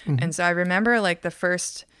us. Mm-hmm. And so I remember like the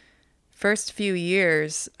first few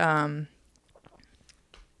years,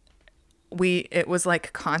 it was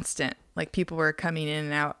like constant, like people were coming in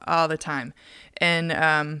and out all the time. And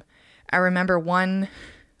I remember one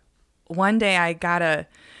day I got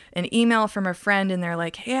an email from a friend, and they're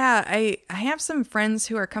like, yeah, I have some friends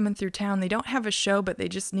who are coming through town. They don't have a show, but they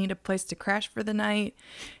just need a place to crash for the night.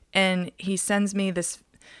 And he sends me this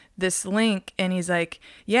link, and he's like,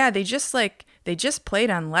 yeah, they just played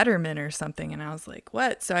on Letterman or something. And I was like,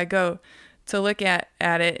 what? So I go to look at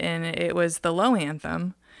it, and it was the Low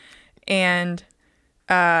Anthem. And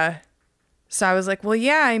so I was like, well,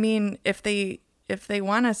 yeah, I mean, if they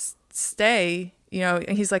want to stay,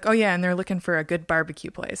 and he's like, oh yeah, and they're looking for a good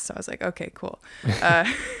barbecue place. So I was like, okay, cool.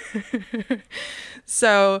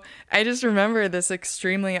 So I just remember this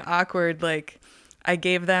extremely awkward, like, I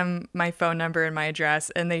gave them my phone number and my address,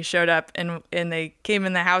 and they showed up, and they came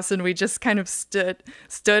in the house, and we just kind of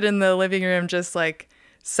stood in the living room, just like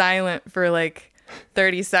silent for like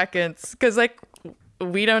 30 seconds. 'Cause like,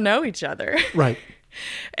 we don't know each other. Right.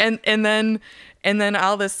 And then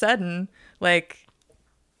all of a sudden, like,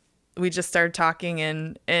 we just started talking,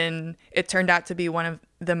 and it turned out to be one of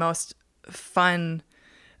the most fun,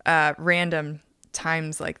 random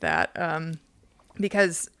times like that.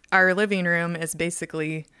 Because our living room is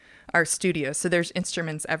basically our studio. So there's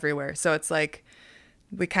instruments everywhere. So it's like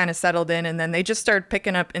we kind of settled in, and then they just started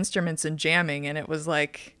picking up instruments and jamming, and it was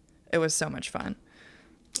so much fun.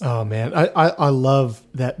 Oh man, I love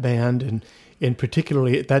that band, and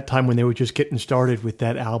particularly at that time when they were just getting started with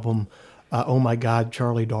that album, Oh My God,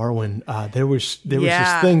 Charlie Darwin. There was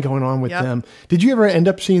this thing going on with them. Did you ever end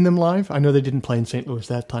up seeing them live? I know they didn't play in St. Louis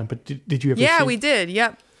that time, but did you ever? Yeah, we did.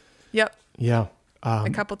 Yep. Yeah. A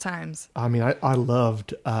couple times. I mean, I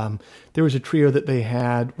loved, there was a trio that they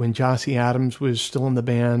had when Jossie Adams was still in the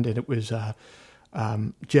band, and it was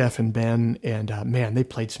Jeff and Ben, and man, they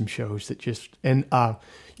played some shows that just, and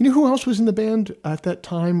you know who else was in the band at that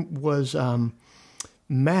time was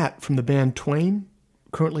Matt from the band Twain,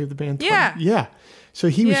 currently of the band Twain. Yeah. So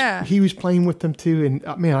he was playing with them too,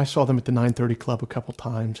 and man, I saw them at the 930 Club a couple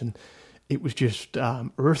times, and it was just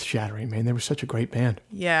earth-shattering, man. They were such a great band.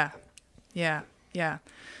 Yeah.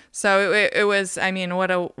 So it was, I mean,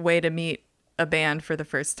 what a way to meet a band for the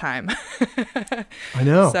first time. I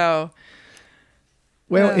know. So...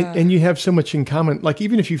 Well, and you have so much in common. Like,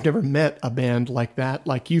 even if you've never met a band like that,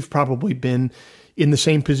 like you've probably been in the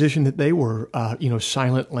same position that they were,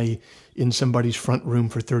 silently in somebody's front room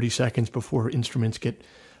for 30 seconds before instruments get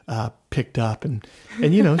picked up. And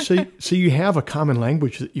so you have a common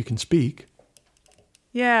language that you can speak.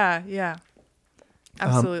 Yeah.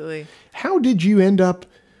 Absolutely. How did you end up,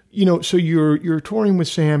 so you're touring with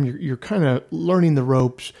Sam, you're kind of learning the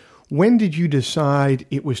ropes. When did you decide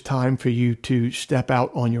it was time for you to step out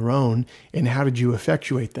on your own, and how did you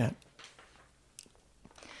effectuate that?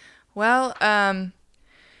 Well,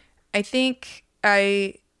 I think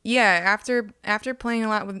after playing a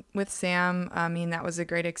lot with Sam, I mean, that was a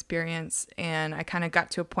great experience, and I kind of got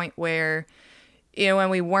to a point where, when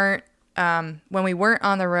we weren't on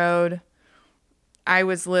the road, I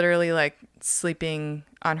was literally like sleeping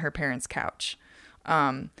on her parents' couch.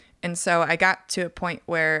 And so I got to a point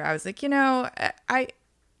where I was like,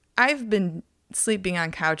 I've been sleeping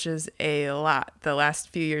on couches a lot the last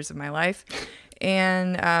few years of my life.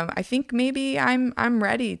 And I think maybe I'm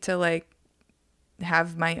ready to like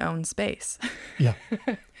have my own space. Yeah.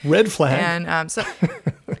 Red flag. And so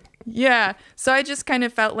I just kind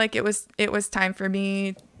of felt like it was time for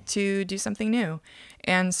me to do something new.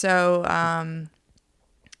 And so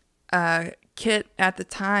Kit at the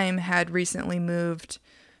time had recently moved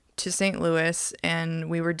to St. Louis, and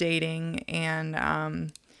we were dating, and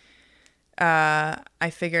I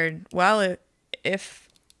figured, well, if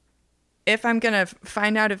I'm gonna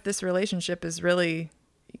find out if this relationship is really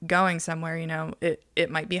going somewhere,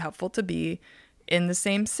 it might be helpful to be in the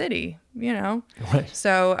same city, Right.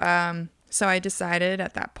 So I decided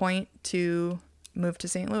at that point to move to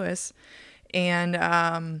St. Louis,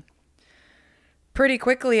 and pretty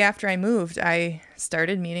quickly after I moved, I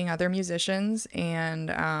started meeting other musicians,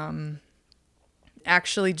 and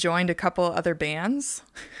actually joined a couple other bands.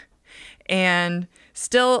 And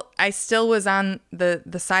I still was on the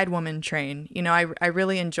sidewoman train. I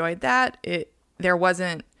really enjoyed that. There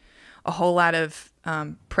wasn't a whole lot of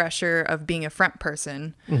pressure of being a front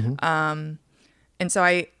person. Mm-hmm. And so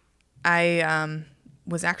I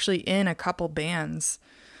was actually in a couple bands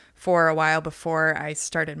for a while before I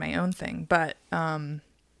started my own thing. But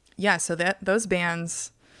so those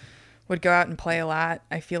bands would go out and play a lot.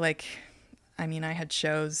 I feel like, I had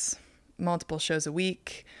multiple shows a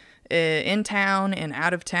week in town and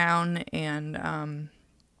out of town. And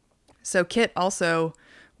so Kit also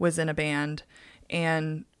was in a band,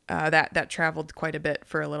 and that traveled quite a bit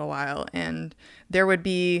for a little while. And there would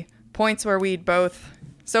be points where we'd both,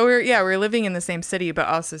 so we're living in the same city, but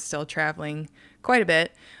also still traveling quite a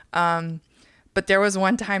bit. But there was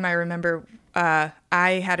one time I remember I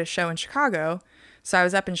had a show in Chicago, so I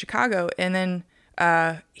was up in Chicago, and then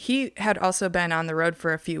he had also been on the road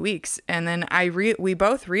for a few weeks, and then we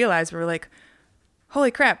both realized, we were like,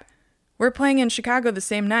 holy crap, we're playing in Chicago the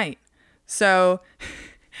same night. So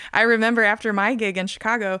I remember after my gig in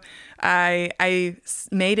Chicago, I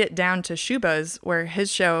made it down to Shuba's, where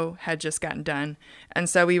his show had just gotten done, and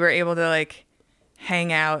so we were able to like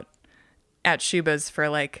hang out at Shuba's for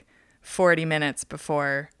like 40 minutes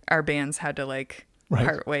before our bands had to like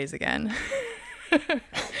part ways again.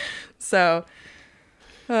 So,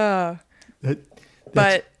 but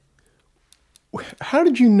how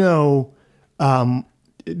did you know?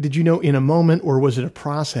 Did you know in a moment, or was it a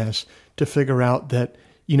process to figure out that,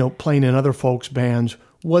 playing in other folks' bands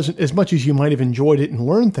wasn't, as much as you might have enjoyed it and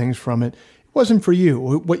learned things from it, wasn't for you?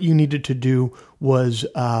 What you needed to do was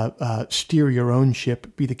steer your own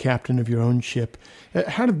ship, be the captain of your own ship.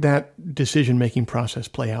 How did that decision-making process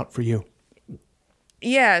play out for you?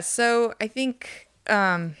 Yeah, so I think,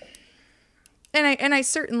 and I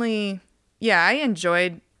certainly, I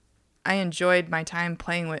enjoyed I enjoyed my time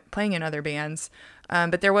playing in other bands.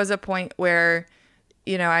 But there was a point where,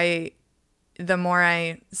 you know, the more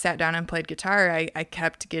I sat down and played guitar, I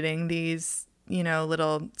kept getting these, you know,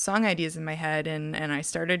 little song ideas in my head, and I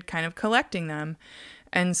started kind of collecting them.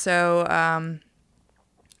 And so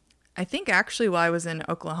I think actually while I was in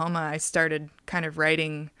Oklahoma, I started kind of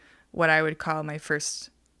writing what I would call my first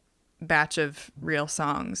batch of real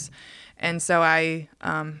songs. And so I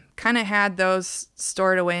kind of had those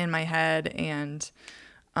stored away in my head, and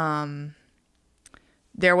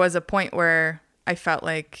there was a point where I felt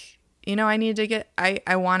like, you know,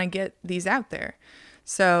 I want to get these out there.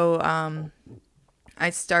 So I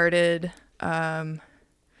started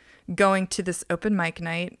going to this open mic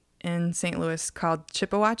night in St. Louis called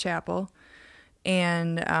Chippewa Chapel.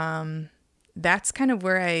 And that's kind of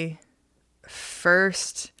where I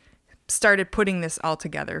first started putting this all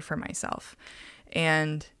together for myself.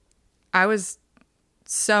 And I was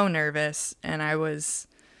so nervous, and I was,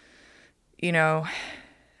 you know,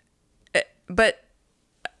 but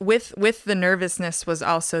with the nervousness was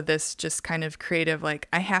also this just kind of creative, like,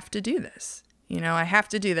 I have to do this, you know, I have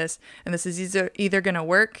to do this. And this is either going to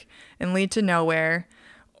work and lead to nowhere,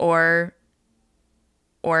 or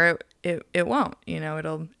it won't, you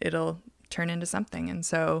know, it'll turn into something. And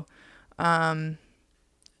so,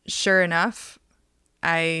 sure enough,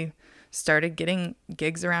 I started getting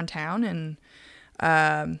gigs around town, and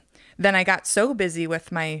then I got so busy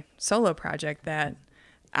with my solo project that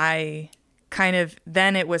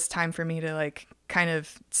then it was time for me to like kind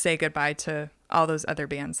of say goodbye to all those other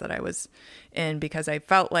bands that I was in, because I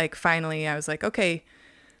felt like finally I was like, okay,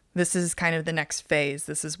 this is kind of the next phase.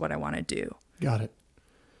 This is what I want to do. Got it.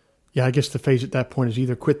 Yeah, I guess the phase at that point is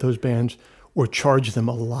either quit those bands or charge them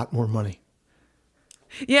a lot more money.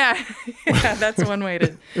 Yeah, that's one way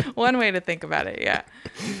to think about it. Yeah.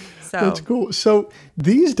 So that's cool. So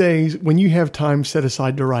these days, when you have time set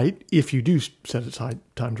aside to write, if you do set aside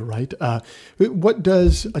time to write, what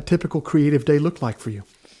does a typical creative day look like for you?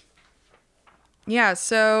 Yeah.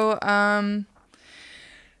 So I'm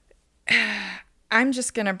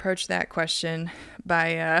just going to approach that question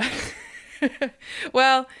by,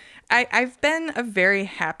 well, I've been a very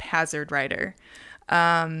haphazard writer.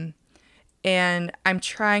 And I'm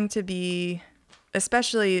trying to be,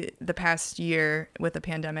 especially the past year with the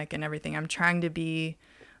pandemic and everything, I'm trying to be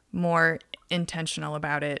more intentional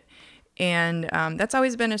about it. And that's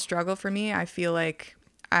always been a struggle for me. I feel like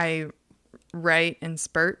I write in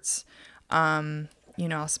spurts. You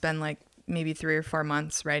know, I'll spend like maybe 3 or 4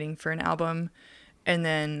 months writing for an album, and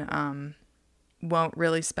then won't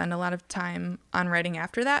really spend a lot of time on writing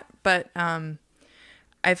after that. But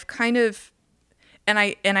I've kind of, and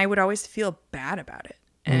I would always feel bad about it.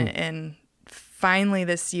 And finally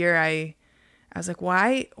this year I was like,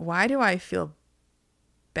 why do I feel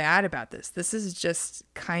bad about this? This is just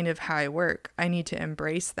kind of how I work. I need to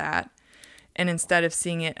embrace that. And instead of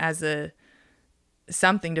seeing it as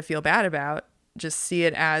something to feel bad about, just see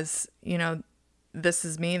it as, you know, this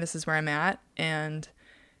is me, this is where I'm at, and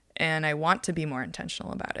I want to be more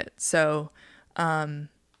intentional about it. So now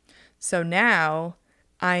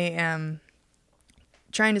I am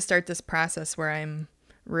trying to start this process where I'm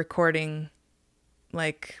recording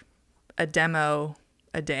like a demo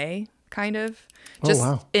a day, kind of.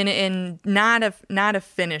 Just in not a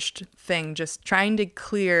finished thing, just trying to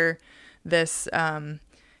clear this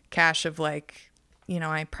cache of, like, you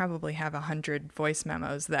know, I probably have 100 voice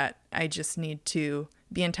memos that I just need to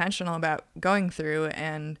be intentional about going through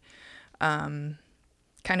and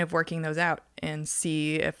kind of working those out and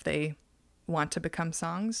see if they want to become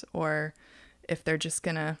songs or if they're just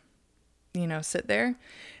gonna, you know, sit there.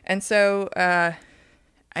 And so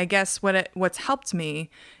I guess what's helped me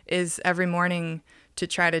is every morning to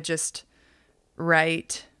try to just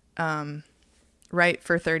write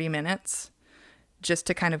for 30 minutes, just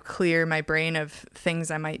to kind of clear my brain of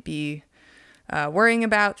things I might be worrying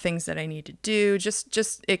about, things that I need to do.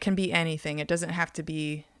 Just it can be anything. It doesn't have to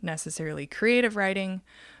be necessarily creative writing,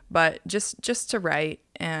 but just to write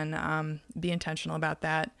and be intentional about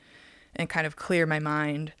that and kind of clear my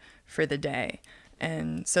mind for the day.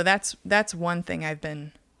 And so that's one thing I've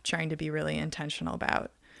been trying to be really intentional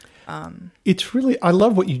about. It's really, I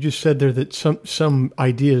love what you just said there, that some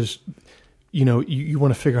ideas, you know, you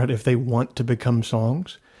want to figure out if they want to become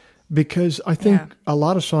songs, because I think a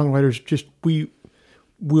lot of songwriters we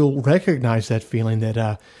will recognize that feeling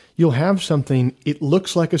that you'll have something, it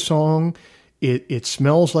looks like a song, it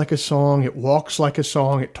smells like a song, it walks like a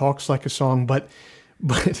song, it talks like a song, but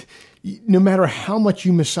no matter how much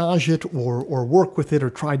you massage it or work with it or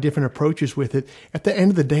try different approaches with it, at the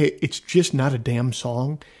end of the day, it's just not a damn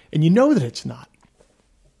song. And you know that it's not.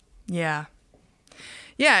 Yeah.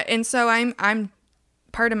 Yeah. And so I'm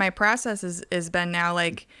part of my process is been now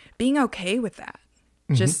like being okay with that.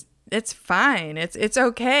 Just, it's fine. It's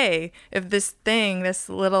okay if this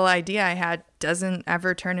little idea I had doesn't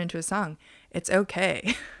ever turn into a song. It's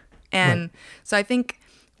okay. And so I think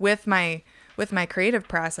with my creative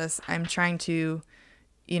process, I'm trying to,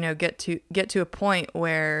 get to a point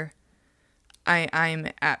where I'm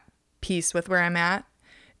at peace with where I'm at,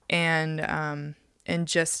 and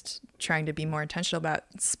just trying to be more intentional about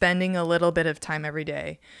spending a little bit of time every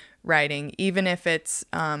day writing, even if it's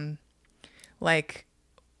like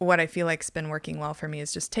what I feel like's been working well for me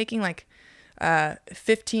is just taking like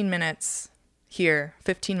 15 minutes here,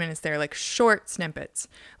 15 minutes there, like short snippets.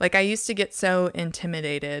 Like I used to get so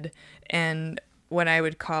intimidated and what I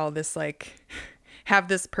would call this like have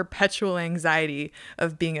this perpetual anxiety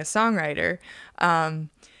of being a songwriter,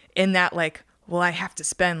 in that like, well, I have to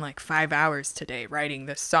spend like 5 hours today writing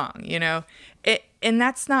this song, and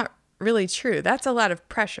that's not really true. That's a lot of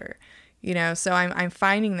pressure, so I'm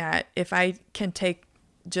finding that if I can take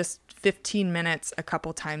just 15 minutes a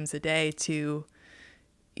couple times a day to,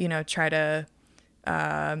 try to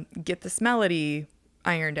get this melody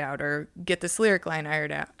ironed out or get this lyric line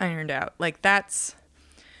ironed out. Like that's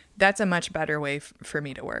a much better way for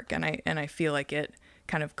me to work. And I feel like it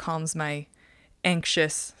kind of calms my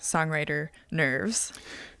anxious songwriter nerves.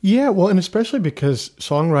 Yeah, well, and especially because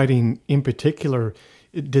songwriting in particular,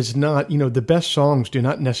 it does not, the best songs do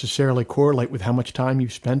not necessarily correlate with how much time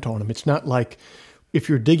you've spent on them. It's not like if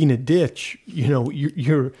you're digging a ditch,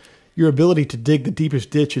 your ability to dig the deepest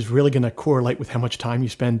ditch is really going to correlate with how much time you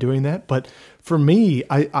spend doing that. But for me,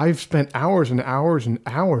 I've spent hours and hours and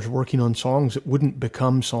hours working on songs that wouldn't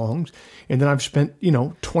become songs. And then I've spent,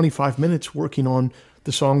 25 minutes working on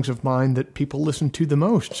the songs of mine that people listen to the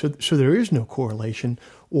most. So there is no correlation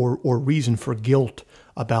or reason for guilt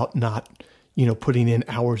about not, putting in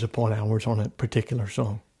hours upon hours on a particular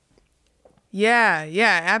song. Yeah,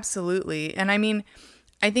 absolutely. And I mean,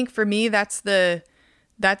 I think for me, that's the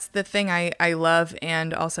thing I love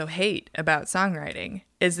and also hate about songwriting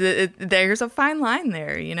is that there's a fine line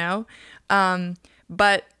there,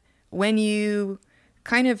 but when you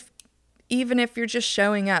kind of, even if you're just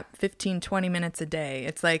showing up 15, 20 minutes a day,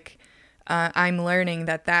 it's like, I'm learning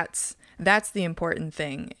that's the important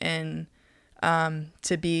thing. And,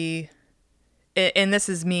 to be, and this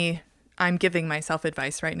is me, I'm giving myself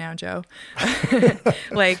advice right now, Joe.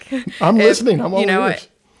 Like I'm listening. I'm all ears.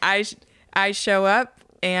 I show up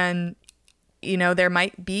and, there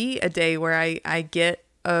might be a day where I get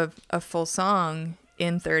a full song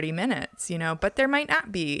in 30 minutes, but there might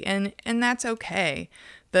not be. And that's okay.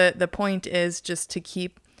 The point is just to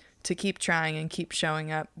keep trying and keep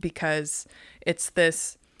showing up because it's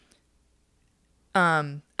this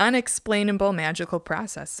unexplainable magical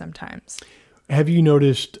process sometimes. Have you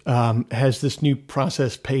noticed, has this new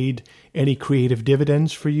process paid any creative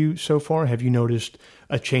dividends for you so far? Have you noticed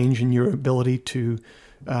a change in your ability to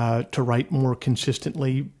write more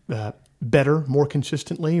consistently, better, more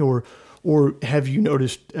consistently, or have you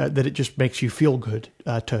noticed that it just makes you feel good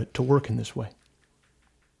to work in this way?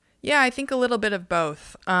 Yeah, I think a little bit of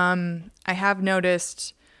both. I have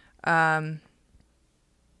noticed, that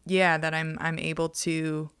I'm able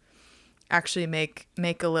to actually make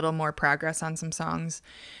a little more progress on some songs,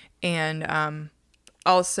 and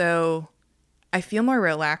also I feel more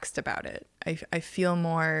relaxed about it. I feel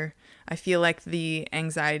like the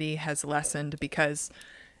anxiety has lessened because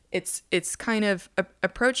it's kind of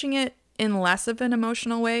approaching it in less of an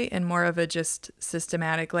emotional way and more of a just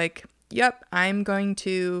systematic, like, yep, I'm going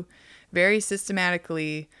to very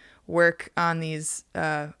systematically work on these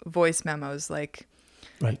voice memos. Like,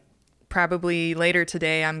 right. Probably later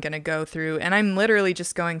today, I'm going to go through, and I'm literally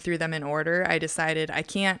just going through them in order. I decided I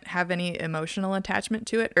can't have any emotional attachment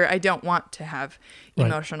to it, or I don't want to have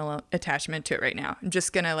emotional attachment to it right now. I'm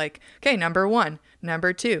just going to like, okay, number 1,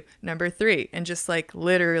 number 2, number 3, and just like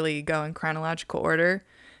literally go in chronological order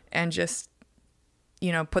and just,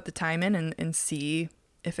 put the time in and see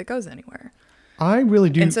if it goes anywhere. I really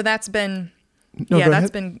do. And so that's been,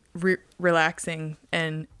 been relaxing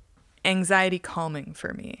and anxiety calming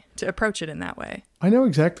for me to approach it in that way. I know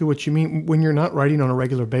exactly what you mean. When you're not writing on a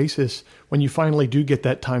regular basis, when you finally do get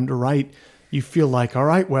that time to write, you feel like, all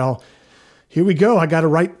right, well, here we go. I got to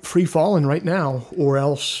write Free Fallin' right now, or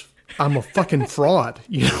else I'm a fucking fraud.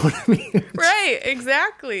 You know what I mean? Right.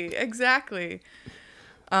 Exactly.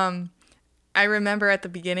 I remember at the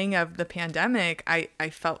beginning of the pandemic, I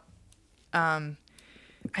felt,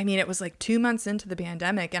 it was like 2 months into the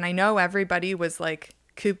pandemic, and I know everybody was like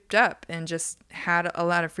cooped up and just had a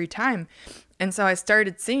lot of free time. And so I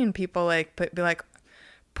started seeing people be like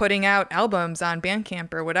putting out albums on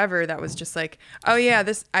Bandcamp or whatever that was just like, oh yeah,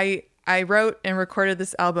 this I wrote and recorded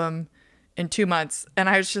this album in 2 months. And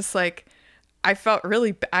I was just like, I felt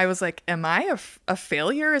really, I was like, am I a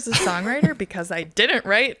failure as a songwriter because I didn't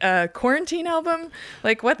write a quarantine album?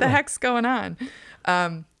 Like, what the heck's going on?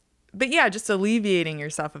 But yeah, just alleviating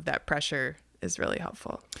yourself of that pressure is really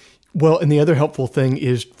helpful. Well, and the other helpful thing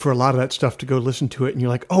is for a lot of that stuff to go listen to it and you're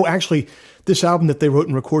like, oh, actually, this album that they wrote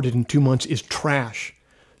and recorded in 2 months is trash.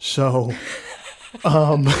 So,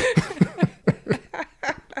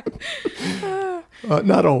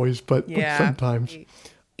 not always, but sometimes.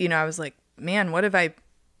 You know, I was like, man, what have I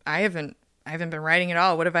haven't been writing at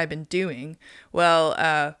all. What have I been doing?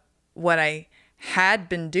 Well, what I had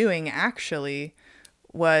been doing actually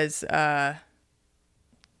was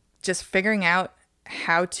just figuring out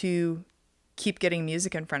how to keep getting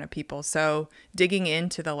music in front of people. So digging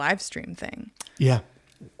into the live stream thing. Yeah.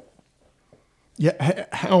 Yeah.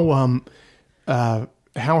 How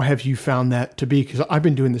have you found that to be? Because I've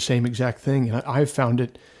been doing the same exact thing, and I've found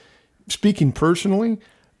it, speaking personally,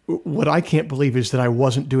 what I can't believe is that I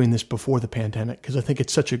wasn't doing this before the pandemic, because I think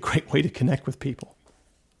it's such a great way to connect with people.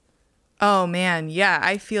 Oh man. Yeah.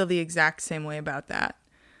 I feel the exact same way about that.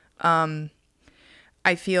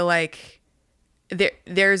 I feel like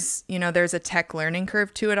there's a tech learning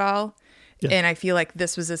curve to it all. Yeah. And I feel like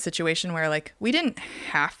this was a situation where like we didn't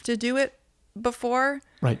have to do it before.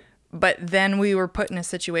 Right. But then we were put in a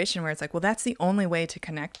situation where it's like, well, that's the only way to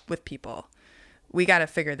connect with people. We got to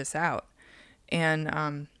figure this out.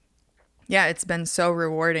 And yeah, it's been so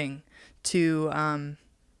rewarding to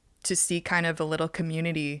see kind of a little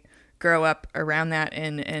community grow up around that,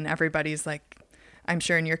 and everybody's like, I'm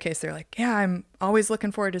sure in your case they're like, yeah, I'm always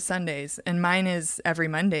looking forward to Sundays, and mine is every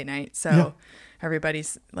Monday night. So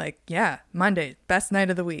everybody's like, yeah, Monday, best night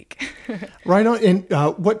of the week. Right on. And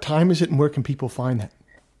what time is it, and where can people find that?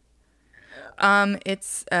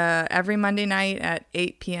 It's every Monday night at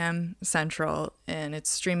 8 p.m. Central, and it's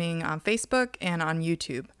streaming on Facebook and on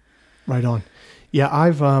YouTube. Right on. Yeah,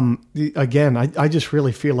 I've again, I just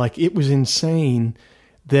really feel like it was insane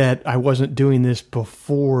that I wasn't doing this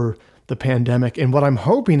before the pandemic. And what I'm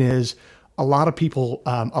hoping is a lot of people,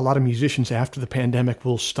 a lot of musicians after the pandemic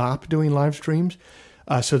will stop doing live streams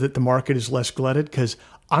so that the market is less glutted, because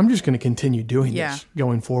I'm just going to continue doing this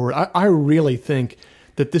going forward. I really think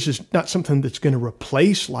that this is not something that's going to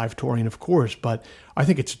replace live touring, of course, but I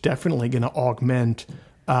think it's definitely going to augment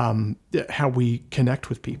how we connect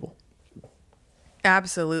with people.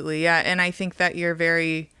 Absolutely. Yeah. And I think that you're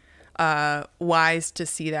very wise to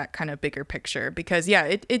see that kind of bigger picture, because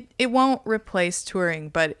it won't replace touring,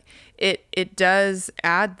 but it does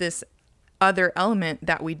add this other element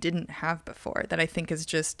that we didn't have before that I think is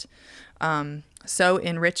just so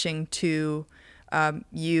enriching to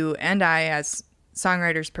you and I as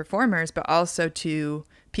songwriters, performers, but also to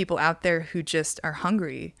people out there who just are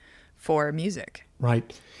hungry for music.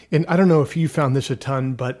 Right. And I don't know if you found this a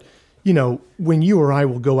ton, but you know, when you or I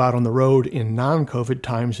will go out on the road in non-COVID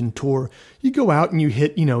times and tour, you go out and you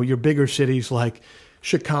hit, you know, your bigger cities like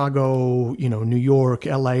Chicago, you know, New York,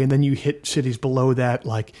 LA, and then you hit cities below that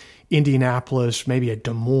like Indianapolis, maybe a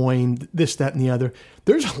Des Moines, this, that, and the other.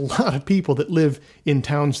 There's a lot of people that live in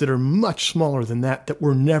towns that are much smaller than that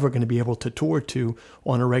we're never going to be able to tour to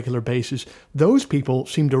on a regular basis. Those people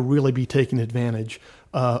seem to really be taking advantage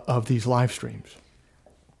of these live streams.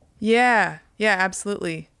 Yeah,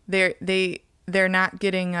 absolutely. They're not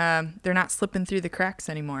getting they're not slipping through the cracks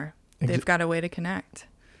anymore. They've got a way to connect.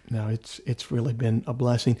 No, it's really been a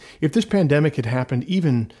blessing. If this pandemic had happened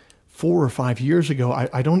even 4 or 5 years ago,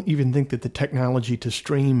 I don't even think that the technology to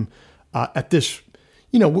stream at this,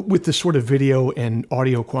 you know, with the sort of video and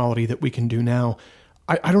audio quality that we can do now,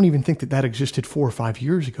 I don't even think that existed 4 or 5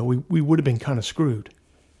 years ago. We would have been kind of screwed.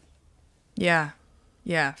 Yeah,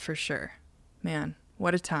 for sure. Man,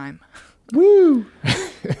 what a time. Woo!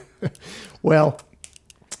 Well,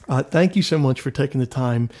 thank you so much for taking the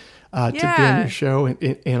time to be on your show,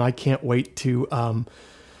 and I can't wait to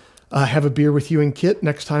have a beer with you and Kit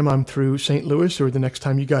next time I'm through St. Louis, or the next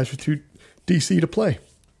time you guys are through DC to play.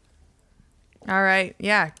 All right.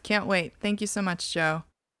 Yeah, can't wait. Thank you so much, Joe.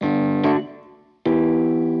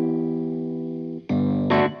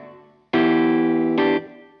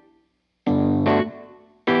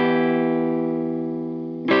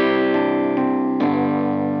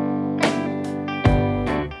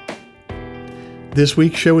 This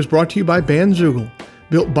week's show is brought to you by Bandzoogle.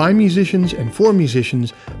 Built by musicians and for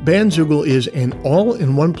musicians, Bandzoogle is an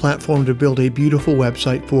all-in-one platform to build a beautiful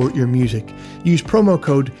website for your music. Use promo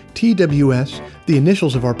code TWS, the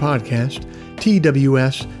initials of our podcast,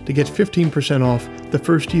 TWS, to get 15% off the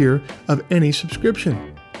first year of any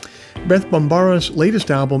subscription. Beth Bombara's latest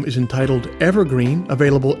album is entitled Evergreen,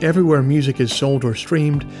 available everywhere music is sold or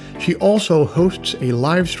streamed. She also hosts a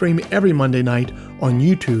live stream every Monday night on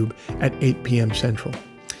YouTube at 8 p.m. Central.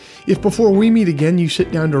 If before we meet again you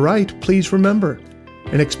sit down to write, please remember,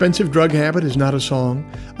 an expensive drug habit is not a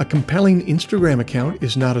song, a compelling Instagram account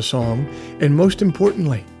is not a song, and most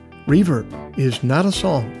importantly, reverb is not a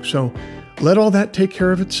song. So let all that take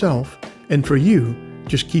care of itself, and for you,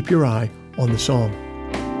 just keep your eye on the song.